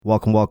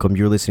Welcome.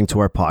 You're listening to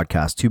our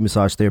podcast, Two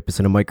Massage Therapists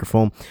and a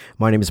Microphone.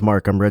 My name is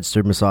Mark. I'm a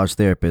registered massage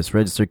therapist,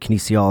 registered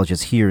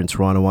kinesiologist here in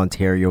Toronto,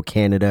 Ontario,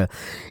 Canada.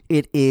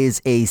 It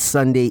is a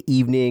Sunday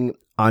evening.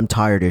 I'm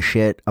tired as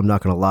shit. I'm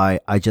not going to lie.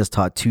 I just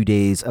taught 2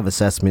 days of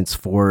assessments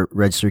for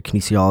registered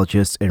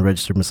kinesiologists and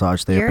registered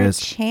massage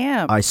therapists. You're a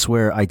champ. I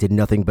swear I did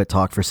nothing but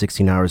talk for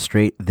 16 hours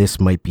straight. This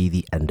might be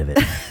the end of it.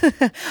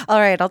 All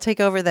right, I'll take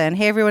over then.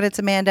 Hey, everyone, it's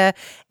Amanda.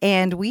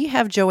 And we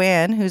have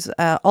Joanne, who's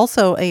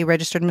also a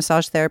registered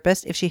massage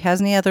therapist. If she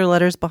has any other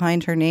letters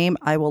behind her name,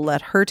 I will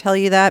let her tell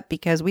you that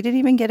because we didn't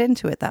even get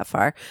into it that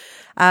far.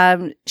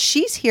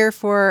 She's here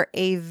for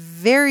a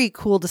very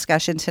cool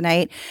discussion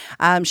tonight.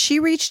 She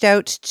reached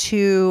out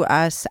to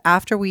us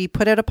after we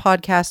put out a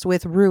podcast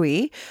with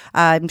Rui.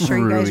 I'm sure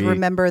you guys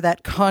remember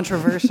that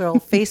controversial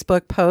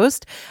Facebook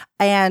post.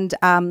 And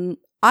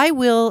I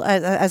will,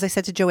 as I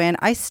said to Joanne,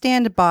 I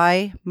stand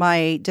by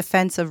my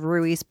defense of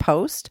Rui's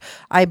post.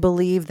 I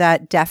believe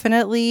that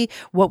definitely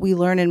what we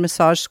learn in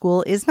massage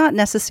school is not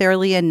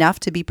necessarily enough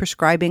to be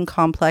prescribing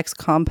complex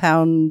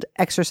compound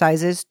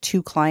exercises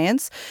to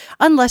clients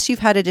unless you've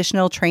had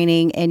additional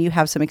training and you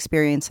have some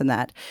experience in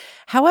that.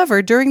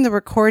 However, during the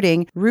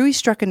recording, Rui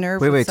struck a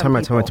nerve. Wait, time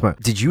out.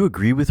 Did you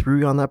agree with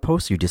Rui on that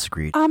post or you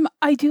disagreed?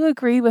 I do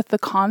agree with the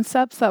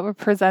concepts that were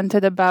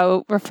presented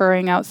about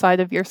referring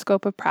outside of your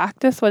scope of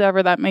practice,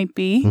 whatever that might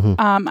be.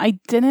 Mm-hmm. I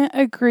didn't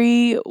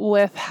agree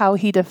with how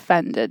he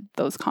defended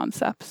those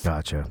concepts.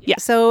 Gotcha. Yeah.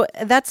 So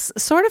that's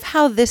sort of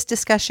how this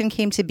discussion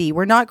came to be.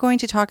 We're not going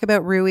to talk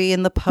about Rui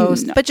in the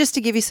post, but just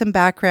to give you some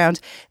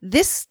background,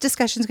 this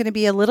discussion is going to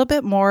be a little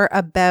bit more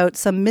about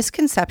some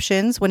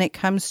misconceptions when it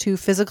comes to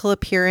physical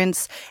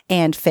appearance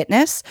and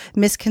fitness,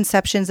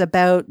 misconceptions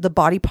about the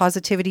body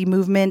positivity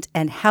movement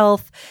and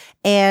health,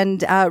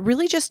 and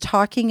really just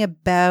talking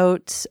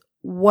about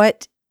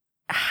what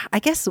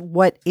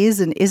is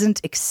and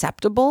isn't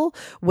acceptable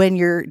when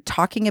you're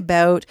talking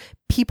about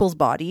people's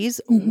bodies.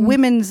 Mm-hmm.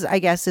 Women's, I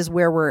guess, is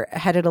where we're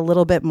headed a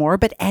little bit more,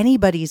 but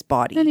anybody's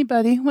body.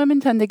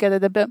 Women tend to get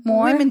it a bit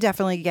more. Women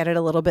definitely get it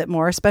a little bit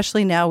more,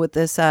 especially now with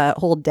this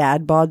whole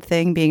dad bod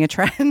thing being a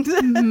trend.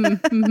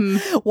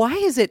 Mm-hmm. Why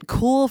is it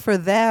cool for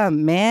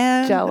them,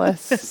 man?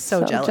 Jealous.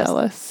 so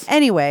jealous.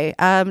 Anyway,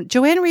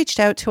 Joanne reached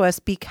out to us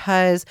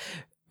because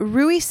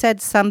Rui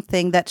said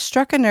something that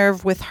struck a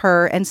nerve with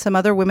her and some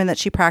other women that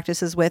she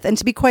practices with. And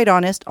to be quite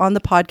honest, on the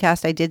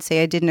podcast, I did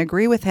say I didn't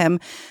agree with him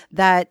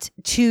that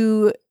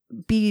to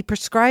be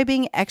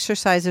prescribing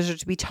exercises or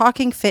to be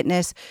talking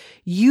fitness,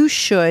 you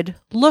should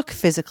look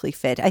physically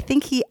fit. I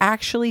think he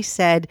actually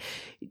said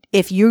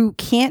if you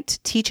can't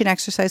teach an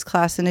exercise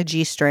class in a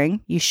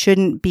G-string, you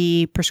shouldn't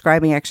be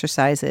prescribing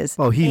exercises.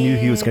 Oh, he knew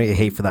he was going to get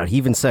hate for that. He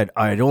even said,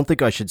 I don't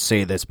think I should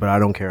say this, but I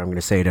don't care. I'm going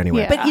to say it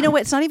anyway. Yeah. But you know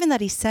what? It's not even that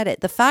he said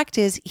it. The fact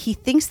is he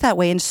thinks that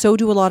way, and so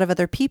do a lot of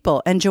other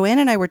people. And Joanne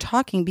and I were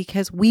talking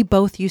because we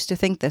both used to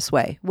think this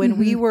way. When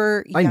we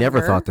were younger, I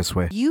never thought this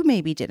way. You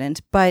maybe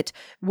didn't, but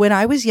when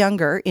I was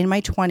younger, in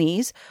my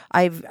 20s,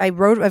 I've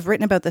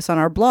written about this on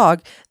our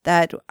blog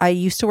that I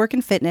used to work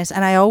in fitness,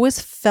 and I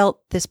always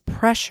felt this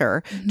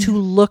pressure to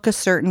look a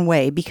certain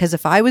way, because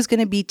if I was going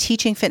to be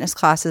teaching fitness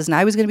classes and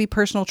I was going to be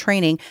personal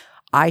training,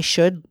 I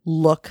should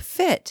look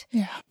fit.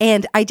 Yeah.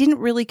 And I didn't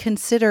really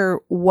consider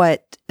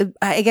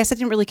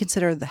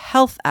the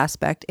health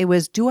aspect. It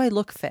was, do I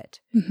look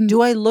fit? Mm-hmm.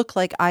 Do I look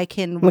like I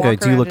can walk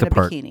around in a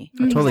bikini?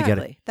 I totally get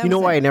it. You know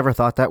why I never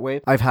thought that way?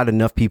 I've had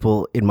enough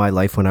people in my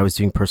life when I was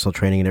doing personal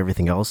training and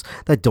everything else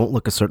that don't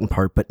look a certain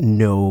part, but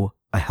know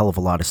a hell of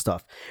a lot of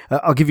stuff.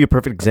 I'll give you a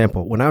perfect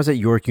example. When I was at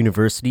York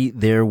University,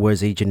 there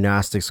was a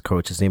gymnastics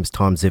coach. His name is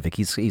Tom Zivik.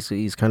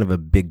 He's kind of a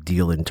big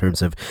deal in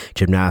terms of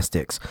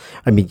gymnastics.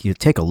 I mean, you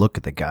take a look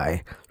at the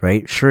guy,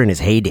 right? Sure, in his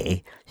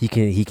heyday, he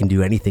can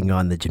do anything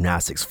on the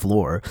gymnastics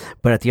floor,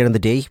 but at the end of the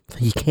day,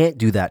 he can't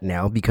do that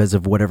now because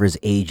of whatever his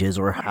age is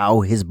or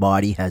how his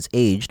body has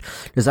aged.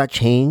 Does that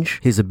change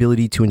his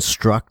ability to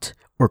instruct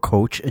or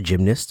coach a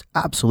gymnast?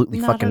 Absolutely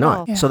fucking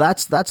not. Yeah. So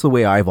that's the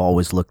way I've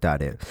always looked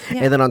at it.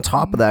 Yeah. And then on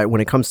top of that, when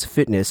it comes to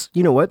fitness,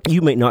 you know what?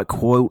 You might not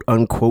quote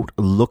unquote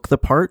look the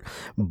part,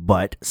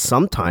 but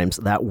sometimes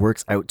that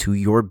works out to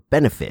your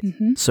benefit.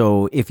 Mm-hmm.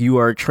 So if you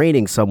are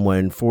training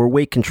someone for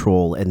weight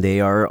control and they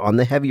are on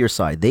the heavier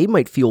side, they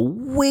might feel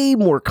way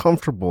more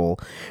comfortable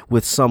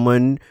with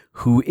someone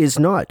who is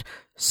not.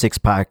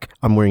 6-pack,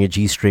 I'm wearing a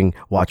G-string,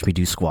 watch me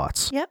do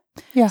squats. Yep.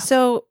 Yeah.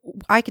 So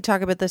I could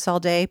talk about this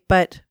all day,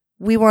 but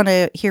we want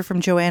to hear from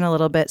Joanne a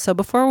little bit. So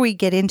before we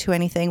get into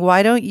anything,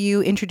 why don't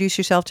you introduce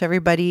yourself to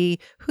everybody,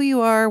 who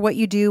you are, what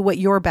you do, what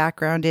your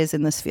background is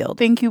in this field?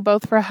 Thank you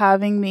both for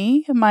having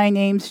me. My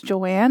name's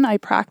Joanne. I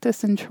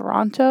practice in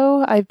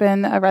Toronto. I've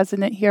been a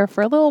resident here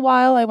for a little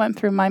while. I went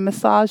through my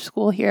massage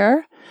school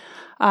here.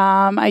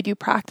 I do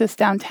practice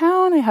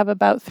downtown. I have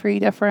about 3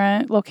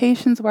 different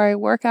locations where I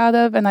work out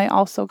of, and I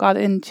also got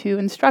into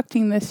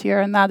instructing this year,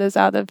 and that is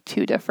out of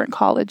 2 different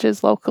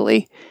colleges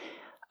locally.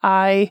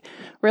 I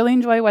really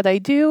enjoy what I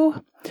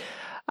do.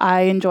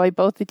 I enjoy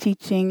both the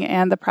teaching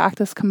and the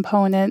practice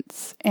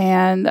components,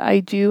 and I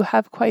do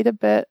have quite a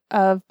bit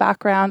of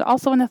background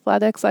also in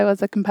athletics. I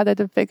was a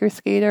competitive figure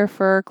skater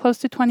for close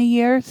to 20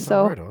 years,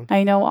 so right on.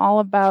 I know all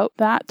about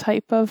that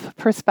type of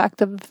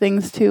perspective of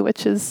things too,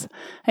 which is,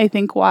 I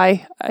think,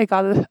 why I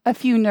got a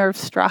few nerves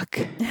struck.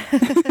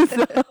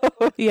 So,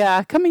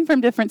 yeah, coming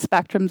from different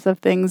spectrums of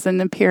things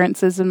and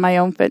appearances in my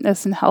own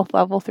fitness and health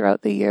level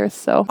throughout the years.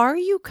 So, Are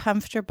you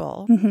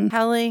comfortable Mhm.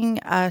 telling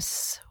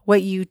us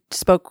what you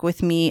spoke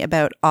with me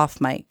about off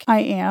mic? I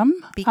am.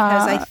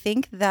 Because I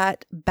think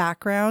that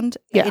background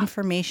Yeah.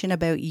 information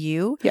about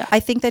you, Yeah. I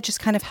think that just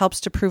kind of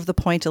helps to prove the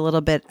point a little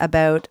bit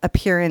about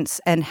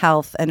appearance and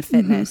health and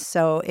fitness.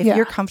 So if Yeah.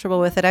 you're comfortable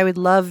with it, I would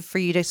love for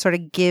you to sort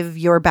of give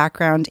your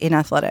background in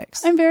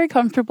athletics. I'm very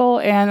comfortable,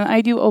 and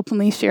I do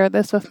openly share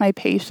this with my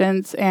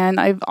patients, and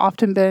I've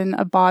often been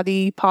a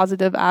body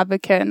positive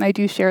advocate, and I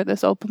do share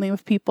this openly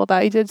with people that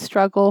I did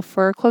struggle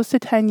for close to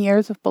 10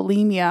 years with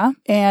bulimia,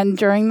 and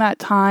during that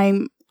time,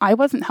 I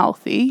wasn't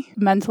healthy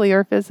mentally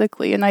or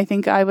physically, and I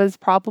think I was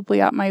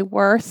probably at my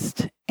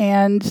worst,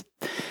 and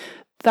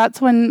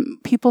that's when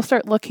people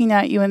start looking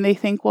at you and they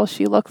think, well,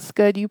 she looks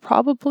good. You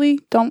probably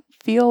don't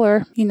feel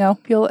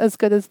feel as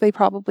good as they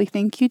probably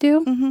think you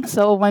do. Mhm.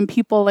 So when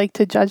people like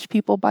to judge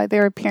people by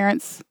their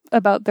appearance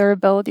about their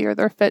ability or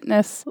their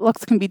fitness,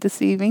 looks can be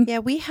deceiving. Yeah,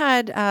 we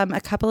had a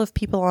couple of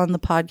people on the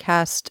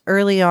podcast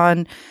early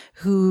on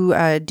who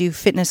do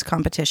fitness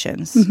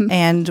competitions. Mhm.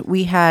 And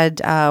we had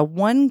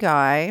one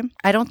guy,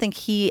 I don't think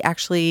he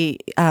actually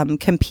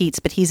competes,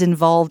 but he's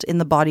involved in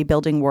the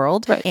bodybuilding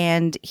world. Right.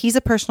 And he's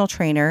a personal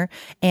trainer,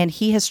 and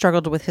he has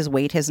struggled with his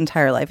weight his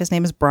entire life. His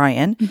name is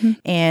Brian. Mhm.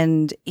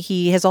 And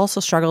he has also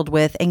struggled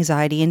with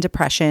anxiety and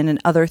depression and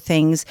other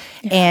things.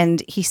 Yeah.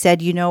 And he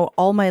said,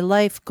 all my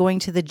life going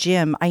to the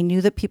gym, I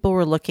knew that people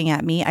were looking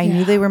at me. I knew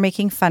Yeah. they were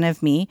making fun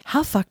of me.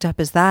 How fucked up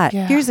is that?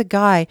 Yeah. Here's a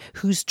guy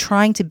who's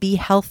trying to be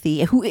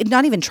healthy, who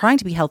not even trying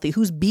to be healthy,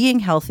 who's being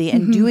healthy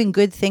and Mhm. doing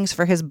good things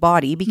for his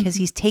body because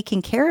he's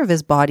taking care of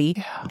his body,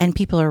 Yeah. and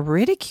people are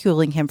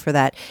ridiculing him for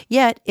that.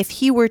 Yet, if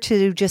he were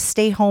to just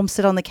stay home,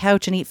 sit on the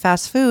couch and eat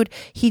fast food,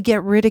 he'd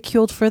get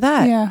ridiculed for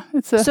that. Yeah,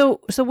 it's a So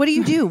what do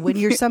you do when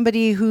you're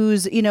somebody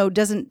who's,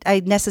 doesn't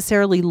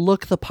necessarily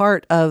look the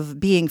part of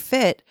being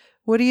fit?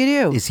 What do you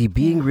do? Is he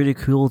being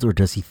ridiculed, or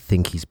does he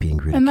think he's being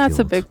ridiculed? and that's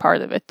a big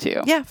part of it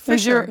too. Yeah, for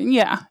Is sure.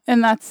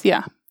 And that's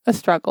a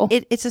struggle.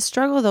 It's a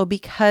struggle, though,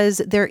 because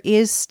there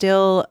is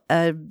still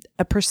a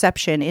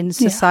perception in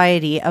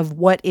society of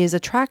what is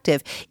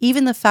attractive.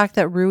 Even the fact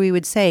that Rui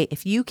would say,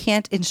 if you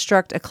can't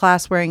instruct a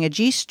class wearing a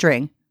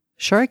G-string,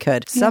 sure I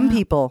could. Some Yeah.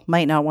 people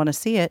might not want to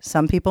see it.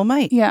 Some people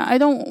might. Yeah, I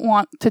don't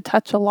want to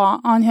touch a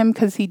lot on him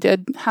because he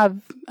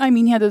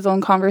had his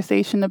own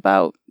conversation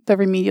about the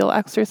remedial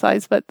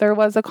exercise, but there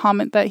was a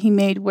comment that he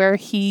made where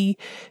he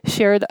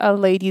shared a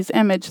lady's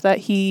image that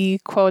he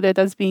quoted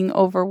as being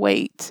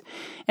overweight,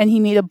 and he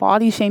made a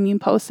body shaming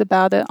post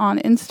about it on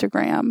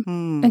Instagram,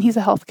 and he's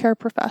a healthcare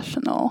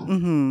professional.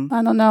 Mm-hmm.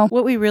 I don't know.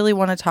 What we really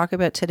want to talk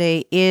about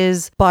today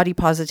is body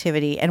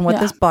positivity and what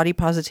Yeah. this body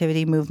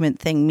positivity movement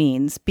thing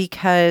means.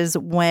 Because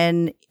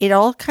when it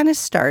all kind of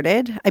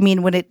started,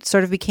 when it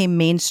sort of became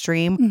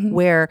mainstream,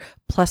 where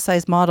plus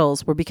size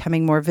models were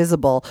becoming more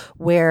visible,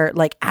 where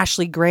like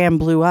Ashley Graham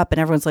blew up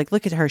and everyone's like,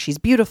 look at her, she's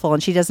beautiful,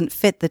 and she doesn't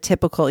fit the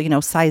typical,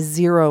 size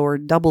 0 or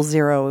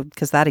 00,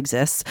 because that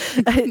exists.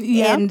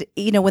 Yeah. And,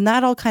 when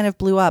that all kind of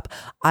blew up,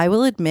 I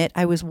will admit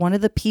I was one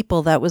of the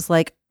people that was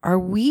like, are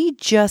we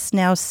just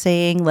now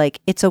saying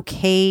like it's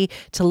okay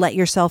to let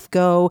yourself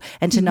go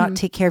and to not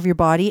take care of your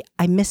body?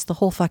 I missed the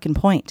whole fucking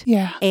point.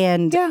 Yeah.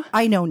 And Yeah.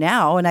 I know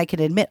now, and I can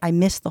admit I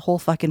missed the whole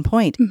fucking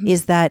point,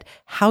 is that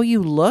how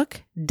you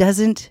look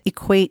doesn't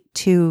equate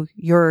to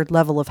your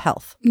level of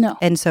health. No.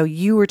 And so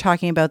you were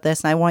talking about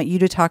this, and I want you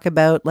to talk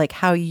about like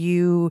how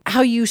you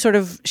sort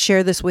of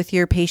share this with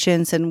your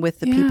patients and with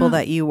the people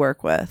that you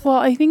work with. Well,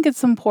 I think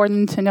it's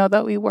important to know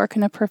that we work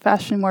in a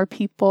profession where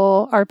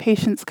our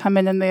patients come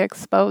in and they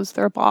expose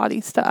their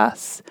bodies to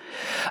us.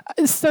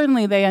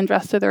 Certainly they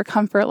undress to their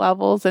comfort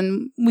levels,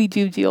 and we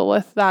do deal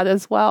with that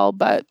as well.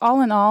 But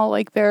all in all,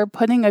 like they're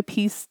putting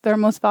their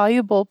most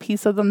valuable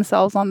piece of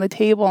themselves on the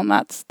table, and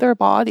that's their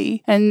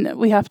body. And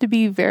we have to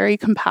be very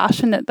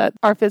compassionate that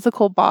our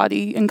physical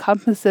body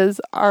encompasses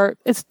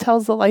it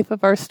tells the life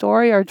of our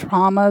story, our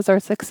traumas, our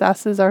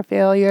successes, our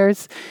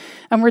failures,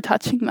 and we're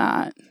touching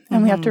that.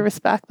 And we have to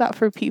respect that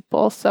for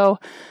people. So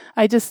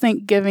I just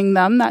think giving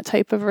them that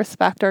type of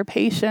respect, our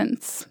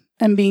patients,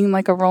 and being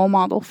like a role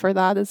model for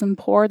that is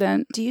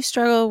important. Do you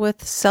struggle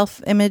with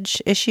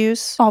self-image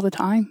issues? All the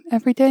time,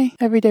 every day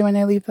when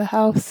I leave the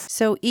house.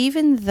 So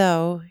even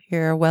though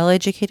you're a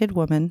well-educated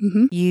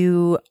woman,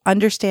 you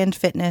understand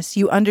fitness,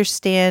 you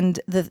understand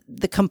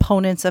the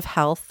components of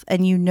health,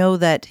 and you know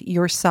that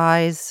your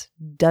size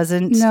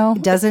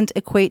doesn't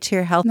equate to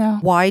your health. No.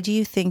 Why do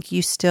you think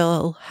you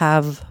still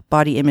have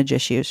body image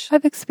issues?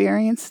 I've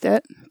experienced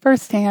it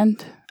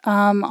firsthand.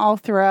 All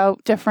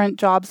throughout different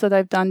jobs that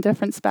I've done,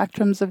 different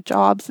spectrums of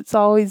jobs. It's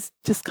always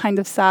just kind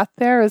of sat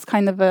there as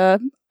kind of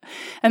a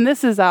And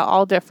this is at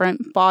all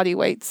different body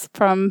weights,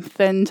 from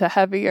thin to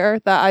heavier,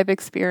 that I've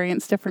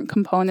experienced different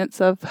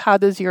components of how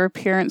does your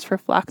appearance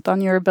reflect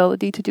on your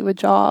ability to do a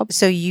job.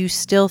 So you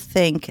still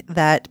think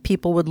that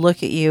people would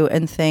look at you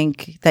and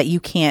think that you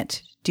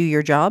can't do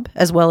your job,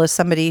 as well as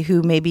somebody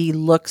who maybe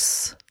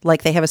looks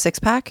like they have a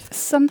six-pack?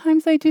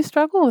 Sometimes I do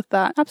struggle with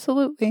that.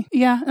 Absolutely.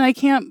 Yeah. And I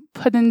can't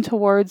put into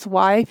words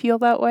why I feel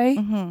that way.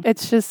 Mm-hmm.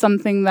 It's just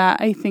something that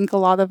I think a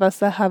lot of us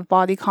that have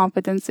body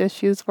confidence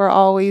issues,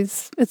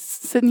 it's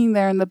sitting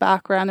there in the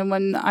background. And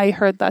when I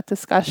heard that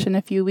discussion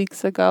a few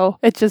weeks ago,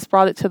 it just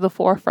brought it to the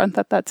forefront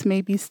that that's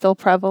maybe still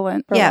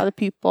prevalent for a lot of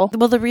people.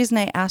 Well, the reason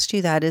I asked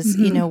you that is,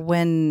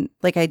 when,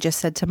 like I just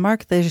said to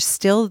Mark, there's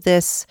still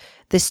this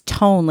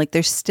tone, like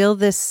there's still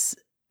this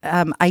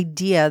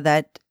idea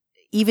that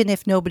even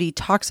if nobody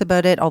talks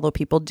about it, although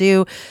people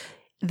do,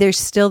 there's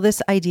still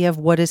this idea of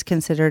what is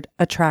considered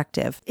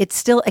attractive. It's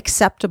still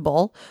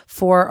acceptable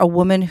for a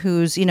woman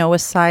who's, a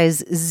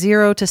size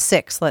 0 to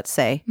 6, let's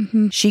say.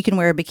 Mm-hmm. She can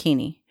wear a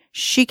bikini.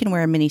 She can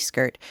wear a mini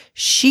skirt.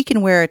 She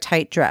can wear a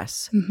tight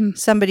dress. Mm-hmm.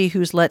 Somebody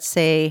who's, let's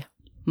say,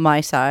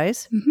 my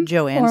size,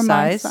 Joanne's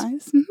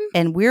size,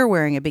 and we're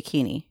wearing a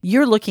bikini.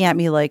 You're looking at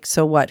me like,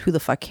 so what? Who the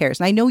fuck cares?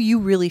 And I know you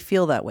really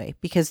feel that way,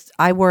 because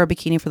I wore a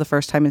bikini for the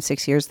first time in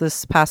 6 years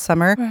this past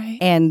summer. Right.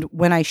 And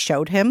when I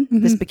showed him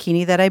this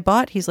bikini that I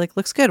bought, he's like,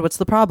 looks good. What's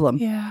the problem?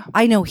 Yeah.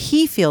 I know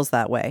he feels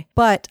that way,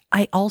 but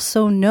I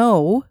also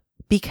know,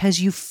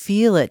 because you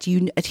feel it.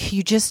 You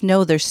just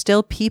know there's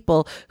still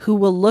people who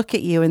will look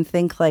at you and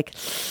think like,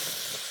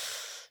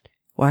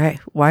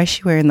 why is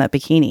she wearing that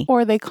bikini?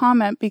 Or they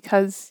comment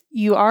because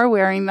you are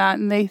wearing that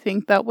and they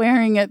think that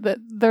wearing it, that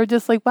they're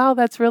just like, wow,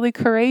 that's really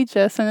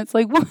courageous. And it's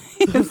like, why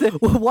is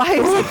it? Why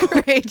is it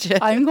courageous?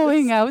 I'm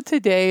going out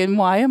today and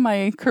why am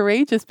I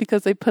courageous?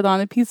 Because I put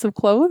on a piece of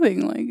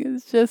clothing. Like,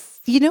 it's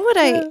just... You know what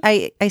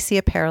I see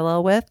a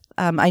parallel with?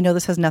 I know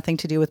this has nothing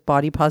to do with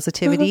body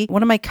positivity.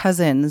 One of my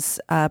cousins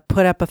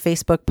put up a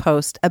Facebook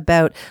post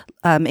about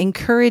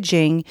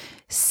encouraging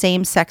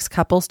same-sex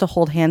couples to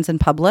hold hands in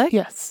public.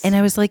 Yes. And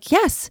I was like,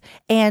 yes.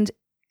 And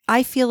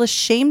I feel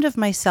ashamed of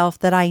myself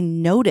that I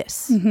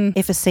notice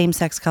if a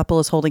same-sex couple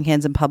is holding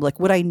hands in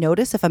public. Would I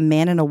notice if a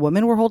man and a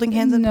woman were holding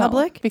hands in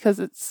public? Because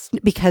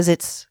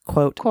it's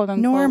quote unquote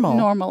normal,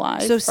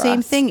 normalized. So same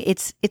us. thing.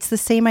 It's the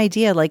same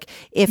idea. Like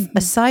if a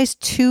size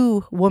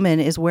 2 woman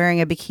is wearing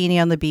a bikini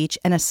on the beach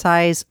and a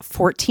size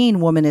 14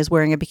 woman is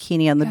wearing a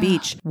bikini on the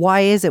beach,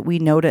 why is it we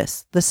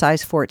notice the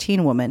size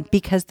 14 woman?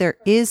 Because there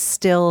is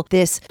still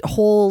this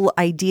whole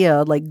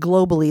idea, like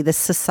globally, this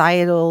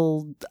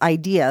societal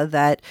idea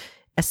that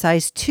a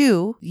size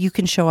 2, you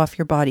can show off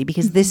your body,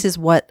 because this is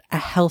what a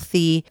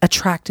healthy,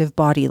 attractive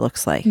body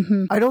looks like.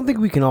 I don't think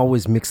we can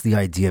always mix the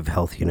idea of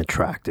healthy and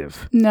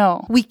attractive.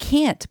 No. We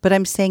can't, but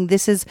I'm saying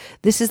this is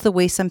the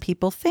way some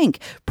people think,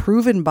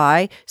 proven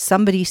by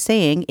somebody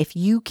saying if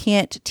you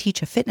can't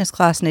teach a fitness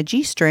class in a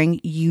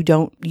G-string, you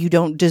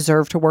don't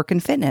deserve to work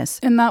in fitness.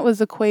 And that was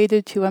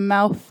equated to a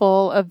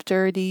mouthful of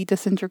dirty,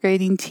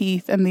 disintegrating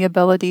teeth and the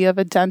ability of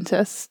a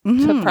dentist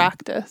to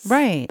practice.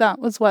 Right. That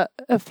was what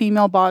a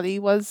female body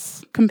was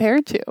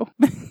compared to.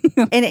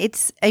 And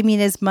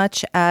as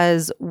much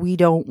as we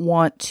don't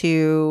want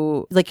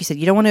to, like you said,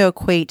 you don't want to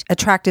equate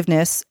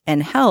attractiveness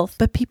and health,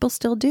 but people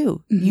still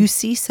do. You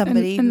see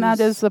somebody and that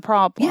is the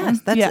problem.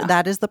 Yes,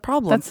 that is the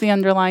problem. That's the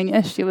underlying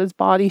issue, is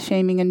body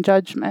shaming and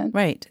judgment.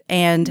 Right.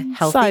 And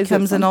healthy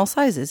comes in all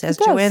sizes. As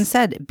Joanne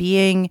said,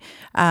 being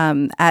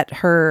at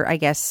her, I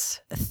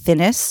guess,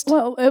 thinnest.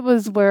 Well, it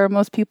was where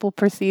most people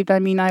perceived,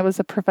 I was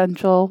a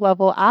provincial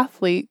level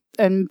athlete,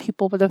 and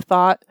people would have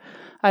thought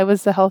I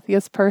was the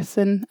healthiest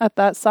person at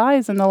that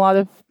size. And a lot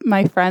of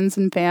my friends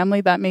and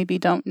family that maybe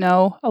don't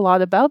know a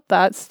lot about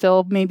that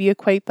still maybe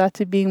equate that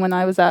to being when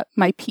I was at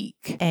my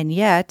peak. And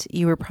yet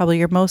you were probably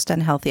your most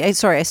unhealthy. I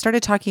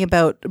started talking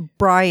about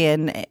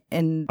Brian,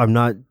 and I'm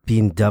not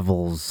being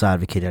devil's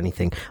advocate or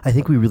anything. I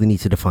think we really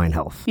need to define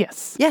health.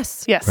 Yes.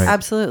 Right.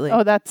 Absolutely.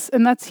 Oh,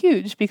 that's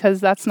huge, because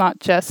that's not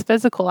just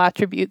physical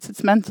attributes,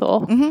 it's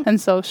mental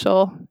and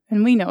social.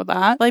 And we know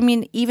that. Well,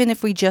 even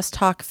if we just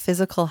talk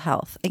physical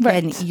health,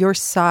 again, your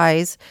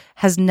size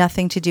has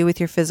nothing to do with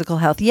your physical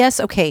health. Yes,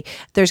 okay,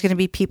 there's going to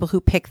be people who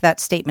pick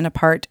that statement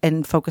apart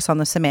and focus on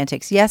the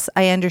semantics. Yes,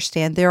 I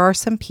understand there are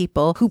some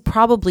people who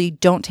probably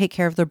don't take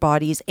care of their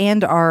bodies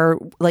and are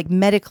like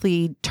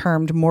medically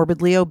termed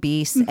morbidly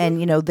obese,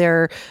 and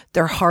their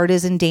heart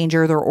is in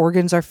danger, their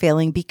organs are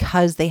failing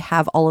because they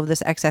have all of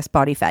this excess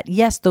body fat.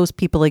 Yes, those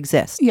people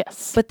exist.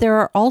 Yes. But there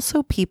are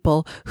also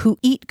people who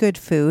eat good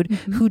food,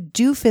 who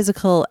do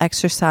physical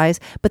exercise,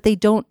 but they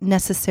don't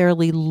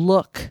necessarily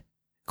look,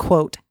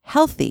 quote,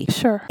 healthy.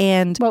 Sure.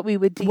 And what we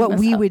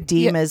would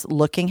deem as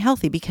looking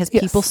healthy, because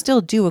people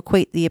still do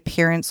equate the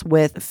appearance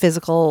with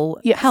physical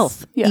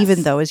health,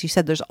 even though, as you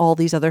said, there's all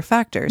these other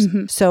factors.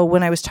 So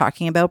when I was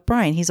talking about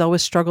Brian, he's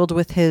always struggled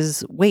with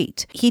his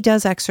weight. He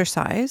does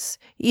exercise.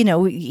 You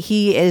know,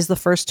 he is the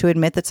first to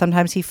admit that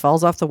sometimes he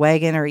falls off the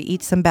wagon or he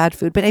eats some bad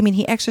food. But I mean,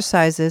 he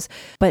exercises,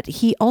 but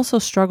he also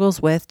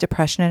struggles with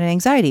depression and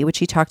anxiety, which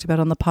he talked about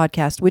on the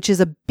podcast, which is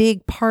a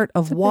big part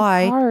of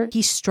why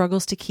he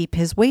struggles to keep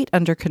his weight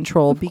under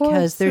control,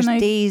 because there's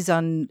days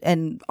on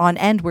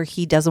end where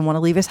he doesn't want to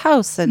leave his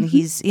house, and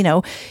he's, you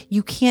know,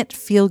 you can't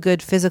feel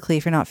good physically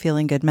if you're not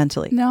feeling good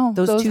mentally. No,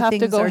 those two have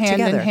things to go are hand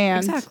together. in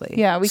hand. Exactly.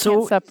 Yeah, we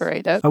can't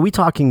separate it. Are we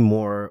talking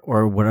more,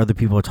 or what other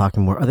people are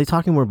talking more? Are they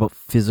talking more about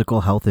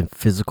physical health and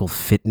physical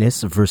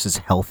fitness versus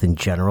health in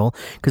general?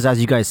 Because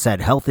as you guys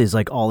said, health is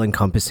like all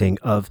encompassing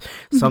of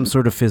some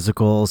sort of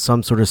physical,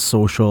 some sort of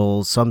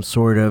social, some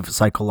sort of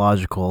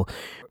psychological.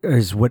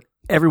 Is what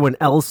everyone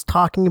else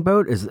talking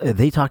about? Are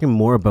they talking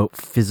more about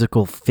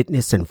physical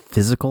fitness and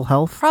physical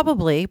health?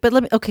 Probably, but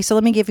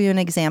let me give you an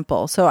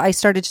example. So I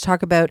started to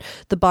talk about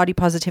the body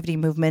positivity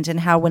movement and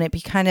how when it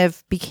kind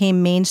of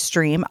became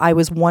mainstream, I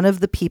was one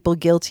of the people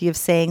guilty of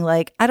saying,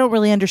 like, I don't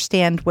really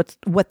understand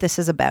what this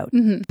is about,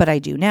 but I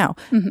do now.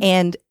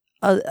 And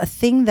a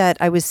thing that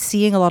I was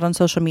seeing a lot on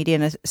social media,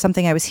 and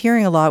something I was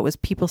hearing a lot, was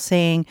people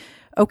saying,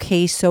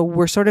 okay, so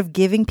we're sort of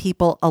giving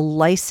people a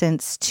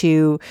license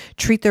to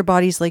treat their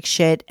bodies like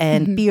shit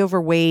and be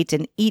overweight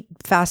and eat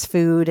fast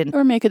food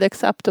or make it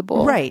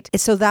acceptable. Right.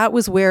 So that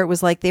was where it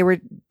was like they were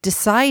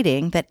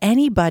deciding that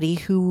anybody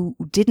who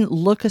didn't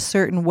look a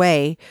certain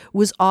way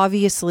was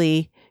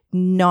obviously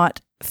not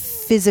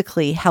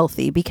physically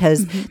healthy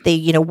because they,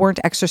 you know, weren't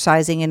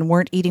exercising and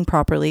weren't eating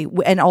properly.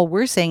 And all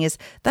we're saying is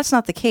that's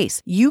not the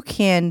case. You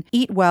can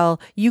eat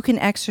well, you can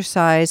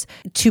exercise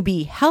to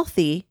be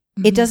healthy.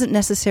 It doesn't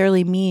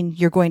necessarily mean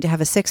you're going to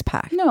have a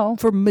six-pack. No.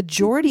 For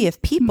majority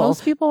of people.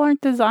 Most people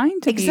aren't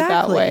designed to be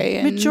that way.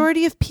 And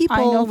majority of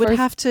people would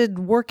have to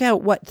work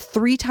out,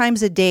 3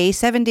 times a day,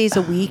 7 days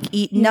a week,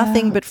 eat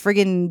nothing but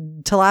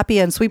friggin'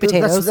 tilapia and sweet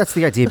potatoes. That's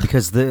the idea,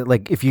 because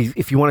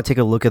if you want to take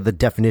a look at the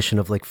definition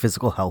of like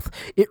physical health,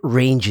 it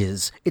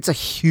ranges. It's a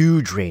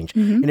huge range.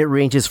 And it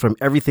ranges from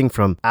everything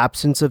from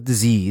absence of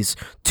disease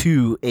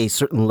to a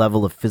certain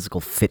level of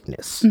physical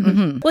fitness.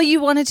 Well,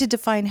 you wanted to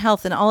define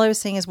health, and all I was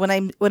saying is when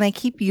I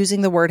keep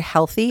using the word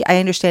healthy, I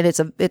understand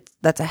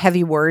that's a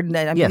heavy word, and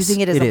I'm using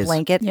it as a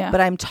blanket,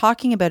 but I'm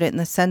talking about it in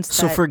the sense that...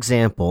 So, for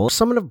example,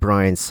 someone of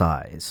Brian's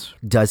size,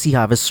 does he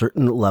have a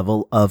certain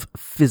level of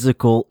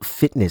physical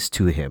fitness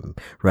to him,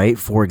 right?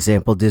 For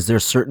example, is there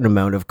a certain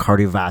amount of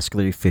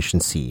cardiovascular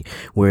efficiency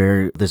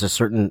where there's a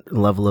certain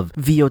level of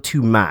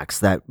VO2 max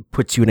that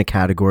puts you in a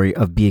category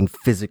of being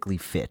physically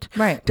fit?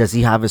 Right. Does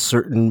he have a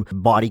certain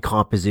body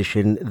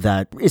composition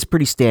that is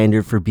pretty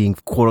standard for being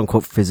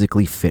quote-unquote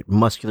physically fit?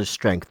 Muscular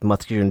strength,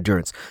 muscular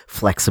endurance,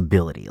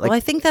 flexibility. Well, I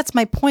think that's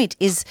my point,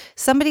 is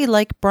somebody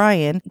like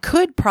Brian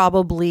could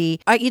probably,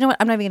 you know what,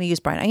 I'm not even going to use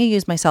Brian. I'm going to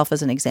use myself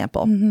as an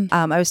example.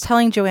 I was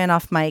telling Joanne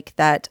off mic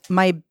that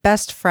my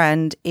best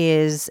friend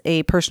is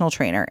a personal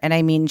trainer. And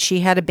I mean, she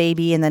had a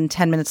baby and then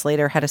 10 minutes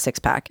later had a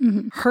six-pack.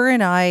 Her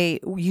and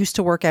I used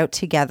to work out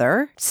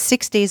together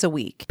 6 days a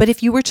week. But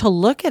if you were to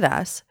look at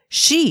us,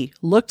 she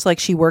looked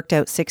like she worked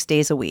out 6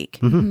 days a week.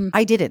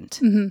 I didn't.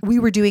 We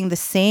were doing the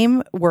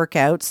same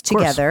workouts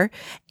together,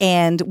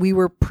 and we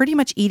were pretty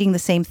much eating the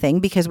same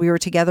thing because we were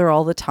together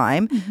all the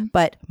time.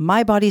 But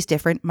my body's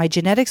different. My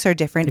genetics are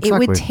different.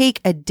 Exactly. It would take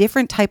a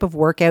different type of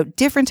workout,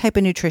 different type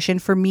of nutrition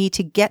for me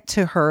to get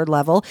to her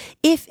level,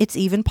 if it's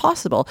even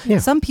possible.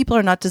 Some people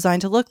are not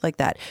designed to look like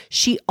that.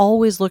 She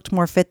always looked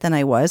more fit than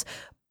I was,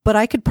 but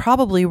I could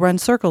probably run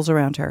circles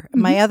around her.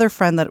 My other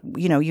friend that,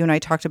 you know, you and I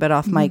talked about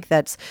off mic,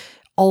 that's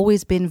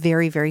always been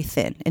very, very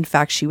thin. In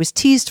fact, she was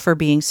teased for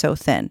being so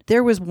thin.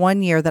 There was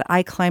one year that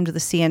I climbed the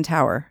CN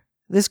Tower.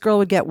 This girl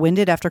would get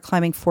winded after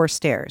climbing 4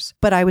 stairs,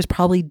 but I was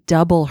probably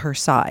double her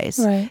size.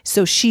 Right.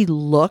 So she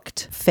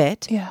looked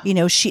fit. Yeah. You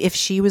know, if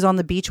she was on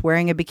the beach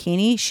wearing a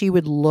bikini, she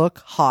would look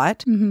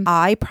hot.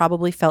 I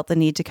probably felt the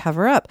need to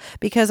cover up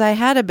because I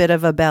had a bit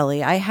of a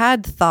belly. I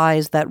had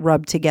thighs that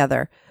rubbed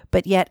together.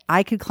 But yet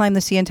I could climb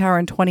the CN Tower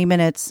in 20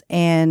 minutes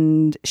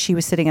and she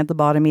was sitting at the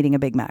bottom eating a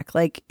Big Mac.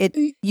 Like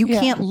you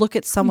can't look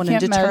at someone and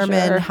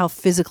determine how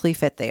physically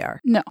fit they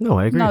are. No,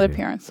 I agree. Not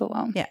appearance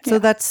alone. Yeah. So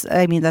that's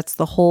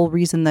the whole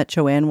reason that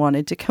Joanne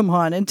wanted to come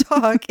on and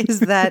talk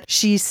is that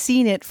she's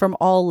seen it from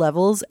all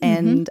levels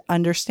and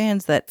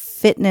understands that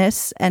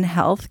fitness and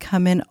health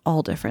come in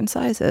all different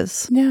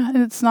sizes. Yeah.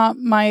 And it's not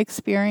my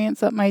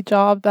experience at my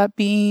job that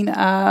being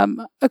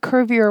a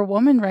curvier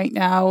woman right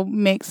now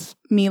makes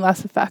me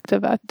less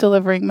effective at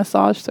delivering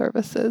massage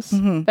services.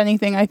 If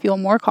anything, I feel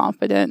more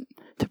confident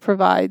to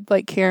provide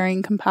like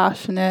caring,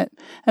 compassionate,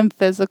 and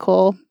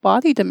physical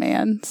body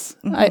demands.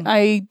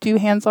 I do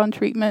hands-on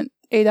treatment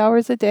 8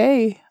 hours a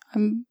day.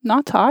 I'm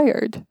not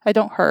tired. I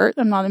don't hurt.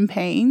 I'm not in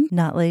pain.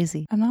 Not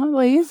lazy. I'm not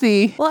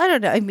lazy. Well, I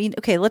don't know. I mean,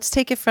 okay, let's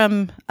take it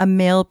from a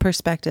male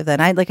perspective then.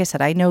 Like I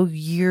said, I know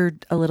you're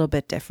a little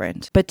bit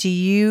different, but do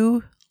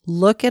you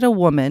look at a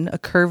woman, a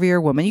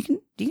curvier woman, you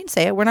can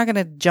say it. We're not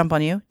going to jump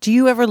on you. Do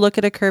you ever look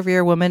at a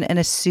curvier woman and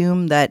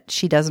assume that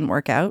she doesn't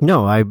work out?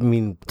 No, I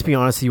mean, to be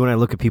honest with you, when I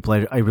look at people,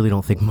 I really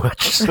don't think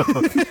much. So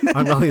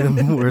I'm probably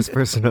the worst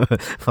person to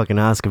fucking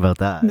ask about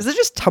that. Is it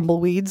just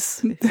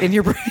tumbleweeds in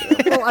your brain?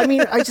 Well, I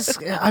mean,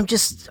 I'm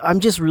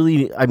just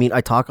really, I mean, I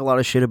talk a lot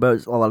of shit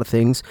about a lot of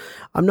things.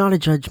 I'm not a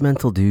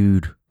judgmental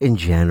dude in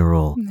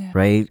general,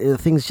 right?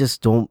 Things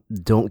just don't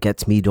get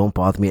to me, don't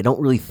bother me. I don't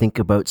really think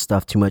about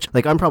stuff too much.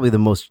 Like, I'm probably the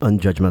most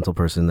unjudgmental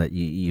person that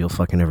you'll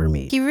fucking ever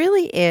meet. He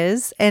really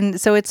is. And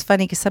so it's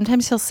funny because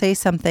sometimes he'll say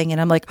something and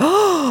I'm like,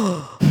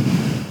 oh,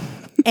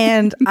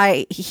 and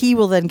he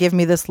will then give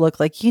me this look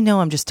like,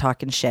 I'm just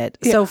talking shit.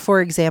 Yeah. So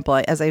for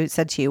example, as I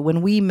said to you,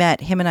 when we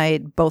met, him and I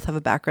both have a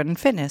background in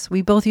fitness.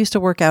 We both used to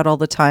work out all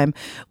the time.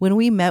 When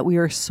we met, we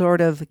were sort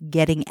of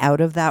getting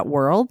out of that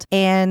world.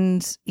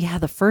 And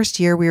the first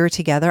year we were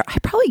together, I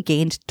probably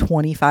gained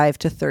 25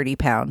 to 30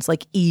 pounds,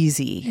 like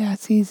easy. Yeah,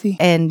 it's easy.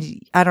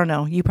 And I don't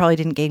know, you probably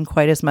didn't gain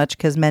quite as much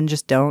because men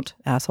just don't,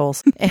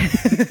 assholes.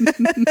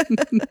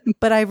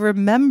 But I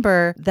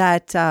remember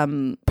that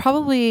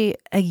probably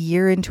a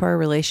year into our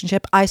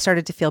relationship, I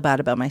started to feel bad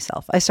about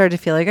myself. I started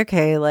to feel like,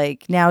 okay,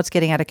 like now it's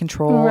getting out of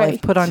control. Right.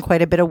 I've put on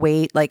quite a bit of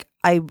weight. Like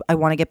I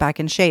want to get back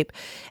in shape.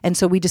 And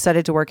so we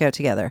decided to work out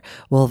together.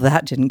 Well,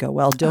 that didn't go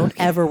well. Don't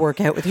ever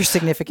work out with your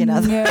significant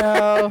other.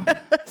 No.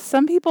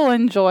 Some people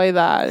enjoy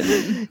that.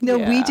 No,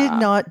 we did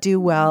not do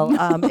well.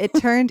 It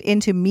turned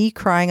into me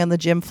crying on the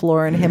gym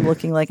floor and him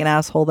looking like an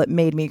asshole that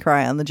made me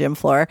cry on the gym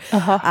floor.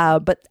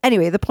 But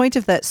anyway, the point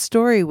of that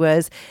story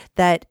was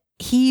that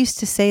he used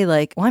to say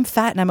like, well, I'm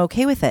fat and I'm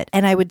okay with it.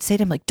 And I would say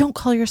to him like, don't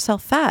call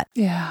yourself fat.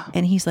 Yeah.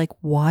 And he's like,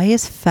 why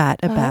is fat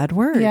a bad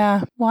word?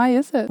 Yeah. Why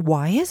is it?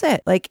 Why is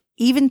it? Like,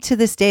 even to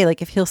this day,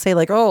 like if he'll say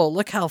like, oh,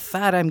 look how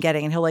fat I'm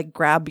getting. And he'll like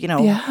grab,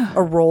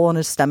 a roll on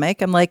his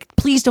stomach. I'm like,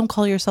 please don't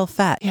call yourself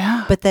fat.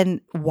 Yeah. But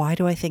then why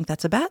do I think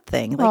that's a bad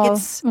thing? Like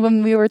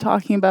when we were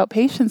talking about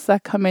patients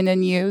that come in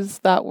and use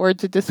that word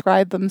to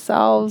describe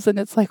themselves. And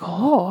it's like,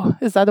 oh,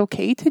 is that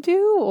okay to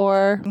do?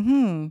 Or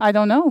I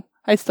don't know.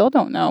 I still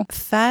don't know.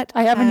 Fat.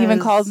 I haven't even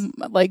called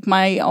like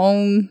my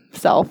own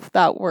self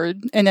that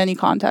word in any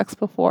context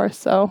before.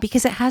 So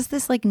because it has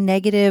this like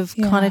negative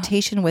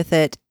connotation with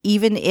it,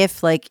 even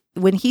if like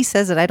when he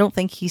says it, I don't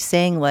think he's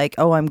saying like,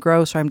 oh, I'm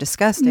gross or I'm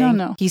disgusting.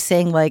 No. He's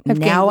saying like,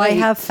 now I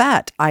have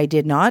fat. I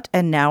did not.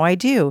 And now I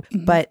do.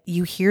 Mm-hmm. But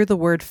you hear the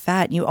word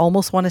fat and you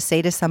almost want to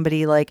say to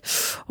somebody like,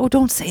 oh,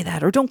 don't say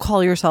that or don't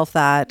call yourself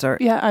that. Or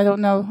I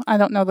don't know. I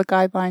don't know the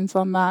guidelines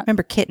on that.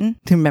 Remember Kitten?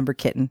 Remember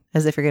Kitten,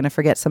 as if you're going to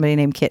forget somebody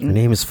named Kitten. Her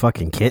name is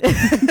fucking Kitten.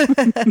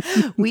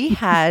 We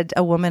had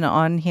a woman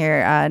on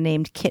here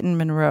named Kitten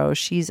Monroe.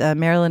 She's a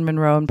Marilyn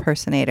Monroe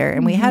impersonator.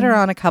 And we had her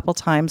on a couple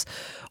times.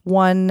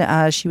 One,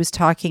 she was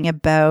talking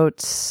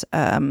about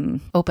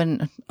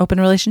open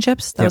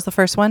relationships. That was the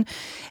first one.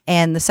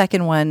 And the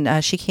second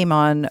one, she came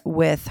on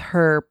with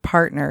her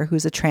partner,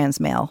 who's a trans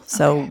male.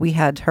 So we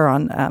had her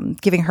on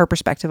giving her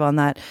perspective on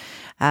that.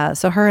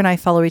 So her and I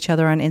follow each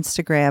other on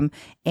Instagram,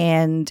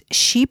 and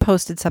she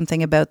posted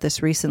something about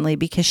this recently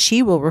because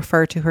she will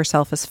refer to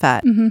herself as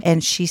fat. Mm-hmm.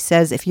 And she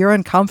says, if you're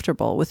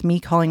uncomfortable with me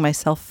calling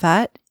myself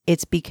fat,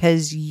 it's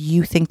because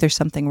you think there's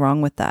something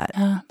wrong with that.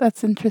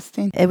 That's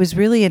interesting. It was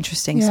really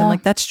interesting. Yeah. So I'm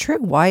like, that's true.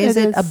 Why is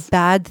it a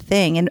bad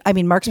thing? And I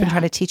mean, Mark's been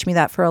trying to teach me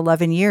that for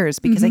 11 years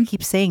because I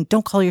keep saying,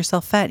 don't call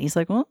yourself fat. And he's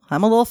like, well,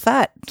 I'm a little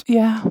fat.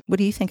 Yeah. What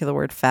do you think of the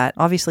word fat?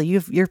 Obviously,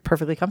 you're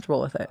perfectly comfortable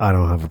with it. I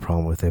don't have a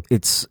problem with it.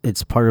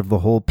 It's part of the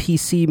whole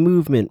PC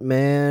movement,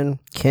 man.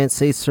 Can't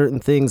say certain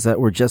things that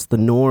were just the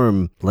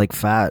norm, like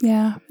fat.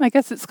 Yeah. I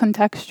guess it's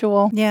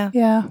contextual. Yeah.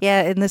 Yeah.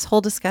 Yeah. And this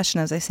whole discussion,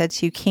 as I said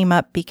to you, came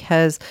up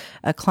because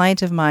a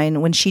client of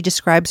mine, when she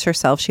describes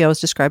herself, she always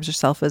describes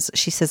herself as,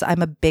 she says,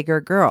 I'm a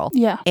bigger girl.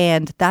 Yeah.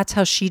 And that's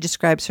how she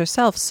describes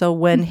herself. So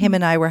when him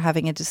and I were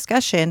having a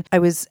discussion, I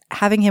was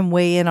having him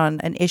weigh in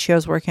on an issue I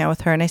was working on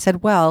with her. And I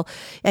said, well,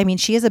 I mean,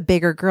 she is a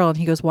bigger girl. And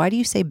he goes, why do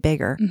you say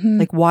bigger?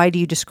 Like, why do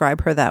you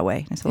describe her that way?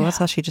 And I said, well, that's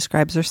how she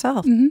describes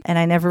herself. And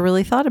I never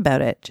really thought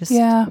about it. Just,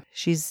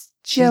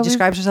 she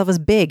describes herself as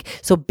big.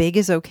 So big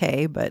is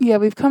okay, but... Yeah,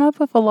 we've come up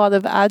with a lot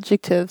of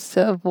adjectives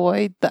to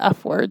avoid the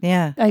F word.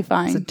 Yeah. I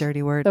find. It's a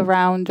dirty word. The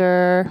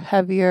rounder,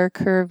 heavier,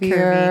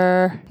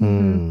 curvier.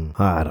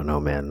 I don't know,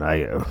 man.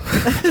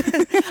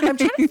 I'm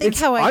trying to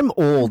think I'm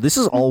old. This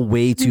is all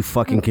way too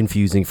fucking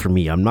confusing for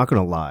me. I'm not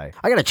going to lie.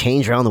 I got to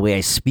change around the way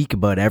I speak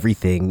about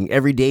everything.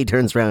 Every day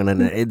turns around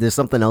and there's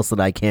something else that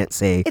I can't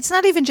say. It's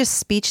not even just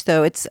speech,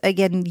 though. It's,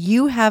 again,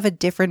 you have a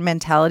different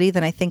mentality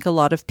than I think a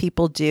lot of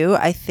people do.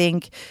 I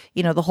think...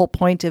 the whole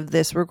point of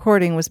this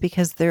recording was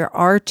because there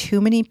are too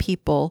many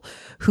people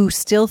who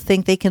still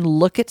think they can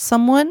look at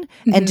someone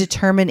and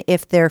determine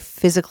if they're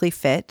physically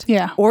fit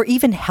or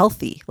even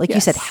healthy. Like you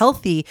said,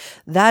 healthy,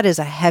 that is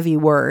a heavy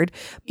word,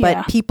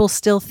 but people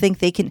still think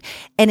they can.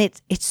 And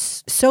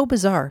it's so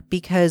bizarre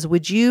because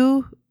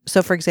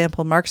so for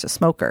example, Mark's a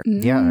smoker.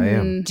 Yeah, I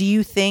am. Do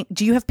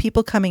you have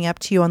people coming up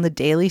to you on the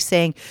daily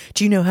saying,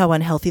 do you know how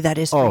unhealthy that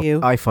is for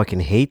you? I fucking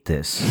hate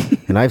this.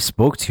 and I've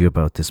spoke to you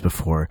about this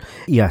before.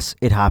 Yes,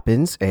 it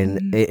happens,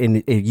 and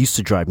it used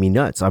to drive me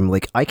nuts. I'm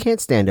like, I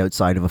can't stand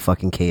outside of a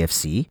fucking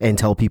KFC and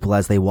tell people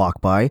as they walk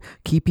by,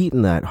 keep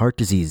eating that, heart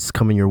disease is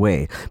coming your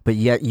way. But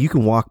yet you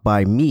can walk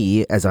by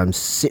me as I'm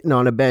sitting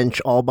on a bench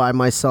all by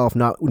myself,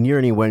 not near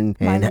anyone,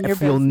 and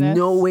feel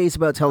no ways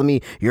about telling me,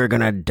 you're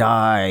gonna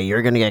die,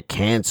 you're gonna get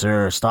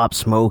cancer, stop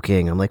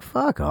smoking. I'm like,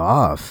 fuck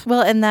off.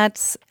 Well, and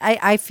that's,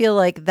 I feel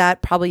like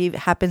that probably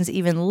happens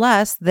even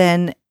less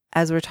than,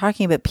 as we're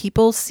talking about,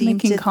 people seem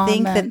to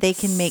think that they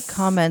can make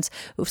comments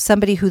with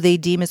somebody who they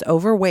deem as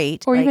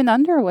overweight. Or even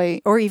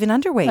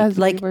underweight. As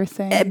like we were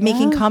saying,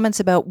 making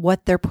comments about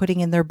what they're putting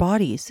in their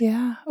bodies.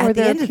 Yeah. Or at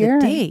the end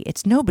appearance. of the day,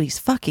 it's nobody's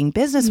fucking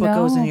business what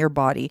goes in your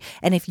body.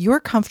 And if you're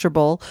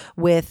comfortable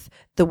with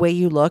the way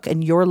you look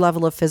and your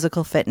level of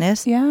physical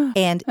fitness. Yeah.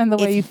 And the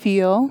way you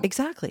feel.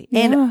 Exactly.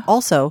 Yeah. And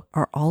also,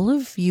 are all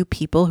of you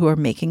people who are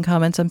making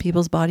comments on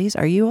people's bodies,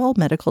 are you all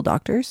medical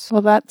doctors?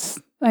 Well, that's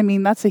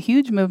a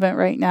huge movement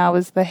right now,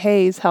 is the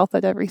HAES, health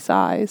at every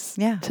size.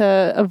 Yeah.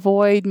 To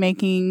avoid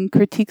making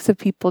critiques of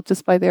people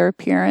just by their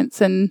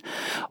appearance. And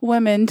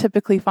women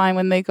typically find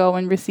when they go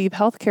and receive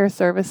healthcare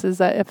services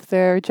that if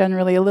they're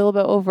generally a little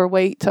bit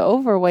overweight,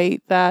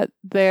 that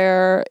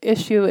their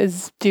issue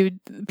is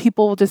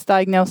people will just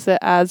diagnose it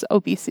as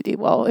obesity.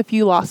 Well, if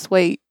you lost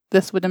weight,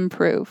 this would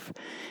improve.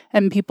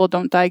 And people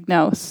don't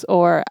diagnose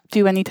or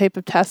do any type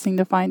of testing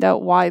to find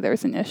out why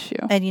there's an issue.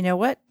 And you know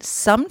what?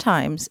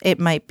 Sometimes it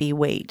might be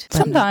weight.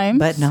 Sometimes.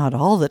 But not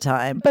all the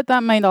time. But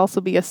that might also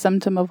be a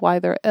symptom of why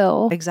they're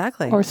ill.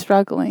 Exactly. Or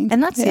struggling.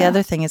 And that's the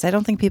other thing, is I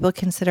don't think people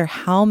consider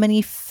how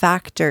many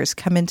factors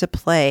come into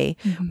play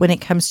when it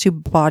comes to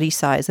body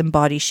size and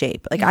body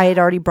shape. Like I had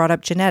already brought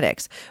up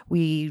genetics.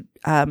 We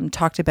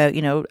talked about,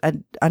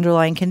 an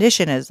underlying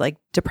condition as like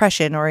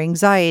depression or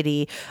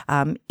anxiety,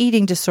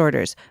 eating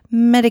disorders,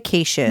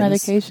 medications.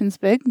 Medication's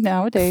big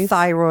nowadays.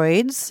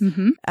 Thyroids,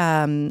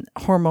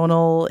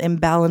 hormonal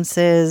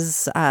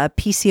imbalances,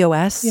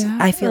 PCOS. Yeah,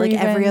 I feel like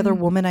every other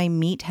woman I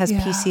meet has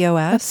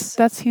PCOS.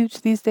 That's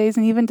huge these days.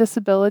 And even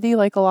disability,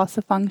 like a loss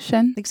of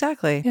function.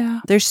 Exactly.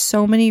 Yeah. There's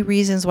so many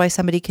reasons why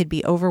somebody could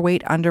be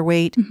overweight,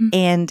 underweight,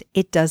 and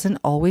it doesn't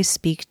always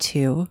speak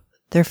to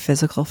their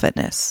physical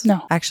fitness.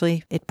 No.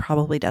 Actually, it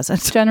probably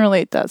doesn't.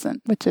 Generally, it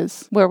doesn't, which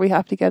is where we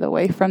have to get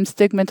away from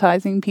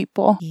stigmatizing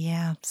people.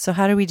 Yeah. So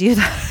how do we do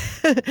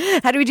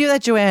that? How do we do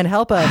that, Joanne?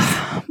 Help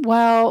us.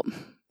 Well,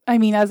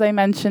 as I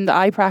mentioned,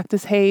 I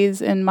practice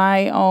HAES in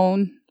my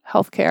own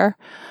healthcare.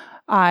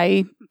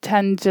 I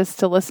tend just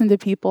to listen to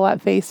people at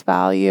face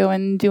value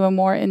and do a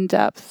more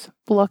in-depth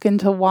look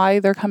into why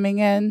they're coming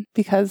in,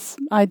 because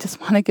I just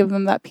want to give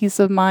them that peace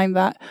of mind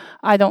that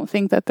I don't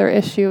think that their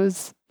issue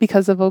is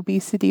because of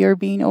obesity or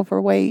being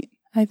overweight.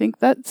 I think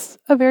that's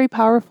a very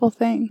powerful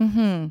thing.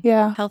 Mm-hmm.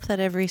 Yeah. Health at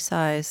every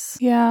size.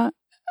 Yeah.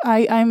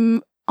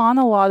 I'm on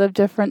a lot of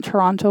different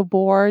Toronto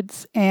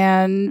boards,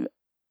 and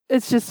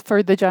it's just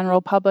for the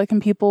general public,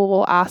 and people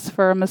will ask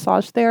for a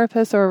massage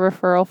therapist or a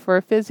referral for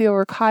a physio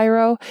or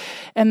chiro,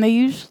 and they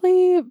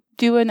usually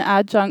do an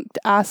adjunct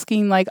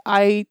asking, like,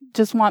 I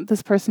just want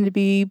this person to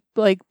be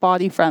like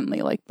body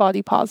friendly, like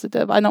body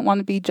positive. I don't want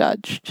to be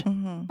judged.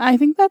 Mm-hmm. I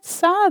think that's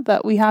sad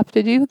that we have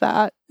to do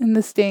that in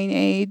this day and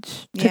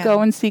age, to go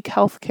and seek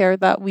healthcare,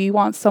 that we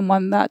want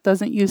someone that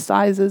doesn't use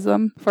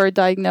sizeism for a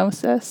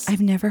diagnosis.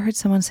 I've never heard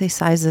someone say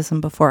sizeism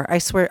before. I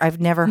swear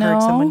I've never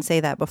heard someone say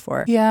that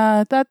before.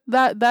 Yeah,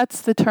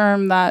 that's the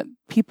term that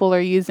people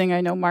are using.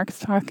 I know Mark's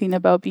talking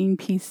about being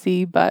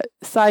PC, but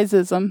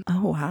sizeism.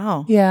 Oh,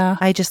 wow. Yeah.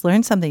 I just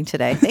learned something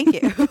today.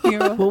 Thank you.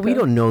 Well, we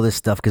don't know this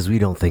stuff because we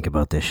don't think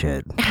about this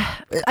shit.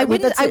 I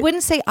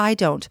wouldn't say I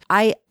don't.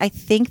 I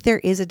think there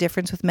is a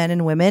difference with men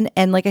and women.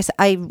 And like I said,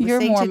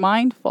 you're more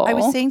mindful. I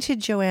was saying to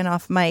Joanne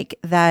off mic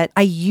that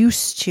I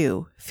used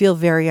to feel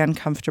very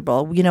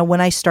uncomfortable. When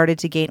I started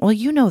to gain, well,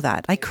 you know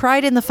that. I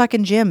cried in the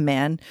fucking gym,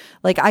 man.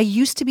 Like I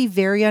used to be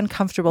very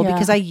uncomfortable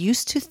because I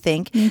used to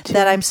think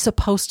that I'm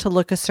supposed to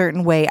look a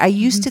certain way. I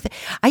used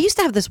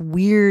to have this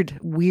weird,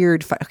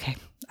 okay.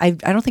 I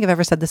don't think I've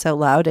ever said this out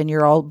loud, and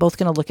you're all both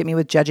going to look at me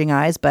with judging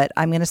eyes, but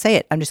I'm going to say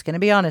it. I'm just going to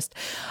be honest.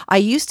 I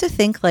used to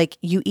think like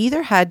you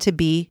either had to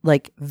be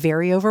like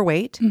very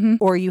overweight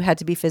or you had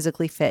to be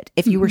physically fit.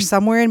 If you were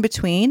somewhere in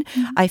between,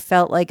 I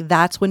felt like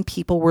that's when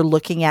people were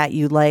looking at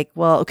you like,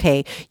 well,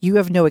 okay, you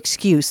have no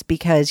excuse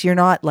because you're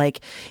not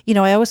like,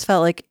 I always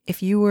felt like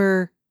if you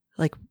were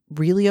like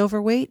really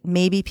overweight,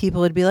 maybe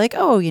people would be like,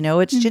 oh,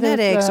 it's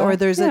genetics, or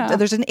there's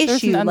an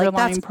issue, like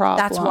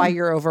that's why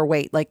you're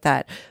overweight like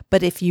that.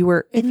 But if you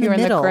were in the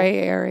middle, gray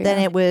area, then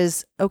it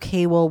was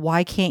okay. Well,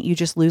 why can't you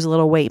just lose a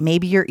little weight?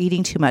 Maybe you're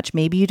eating too much.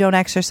 Maybe you don't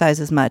exercise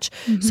as much.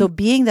 So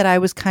being that I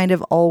was kind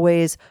of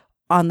always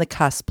on the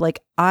cusp. Like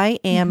I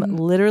am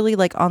literally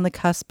like on the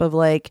cusp of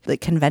like the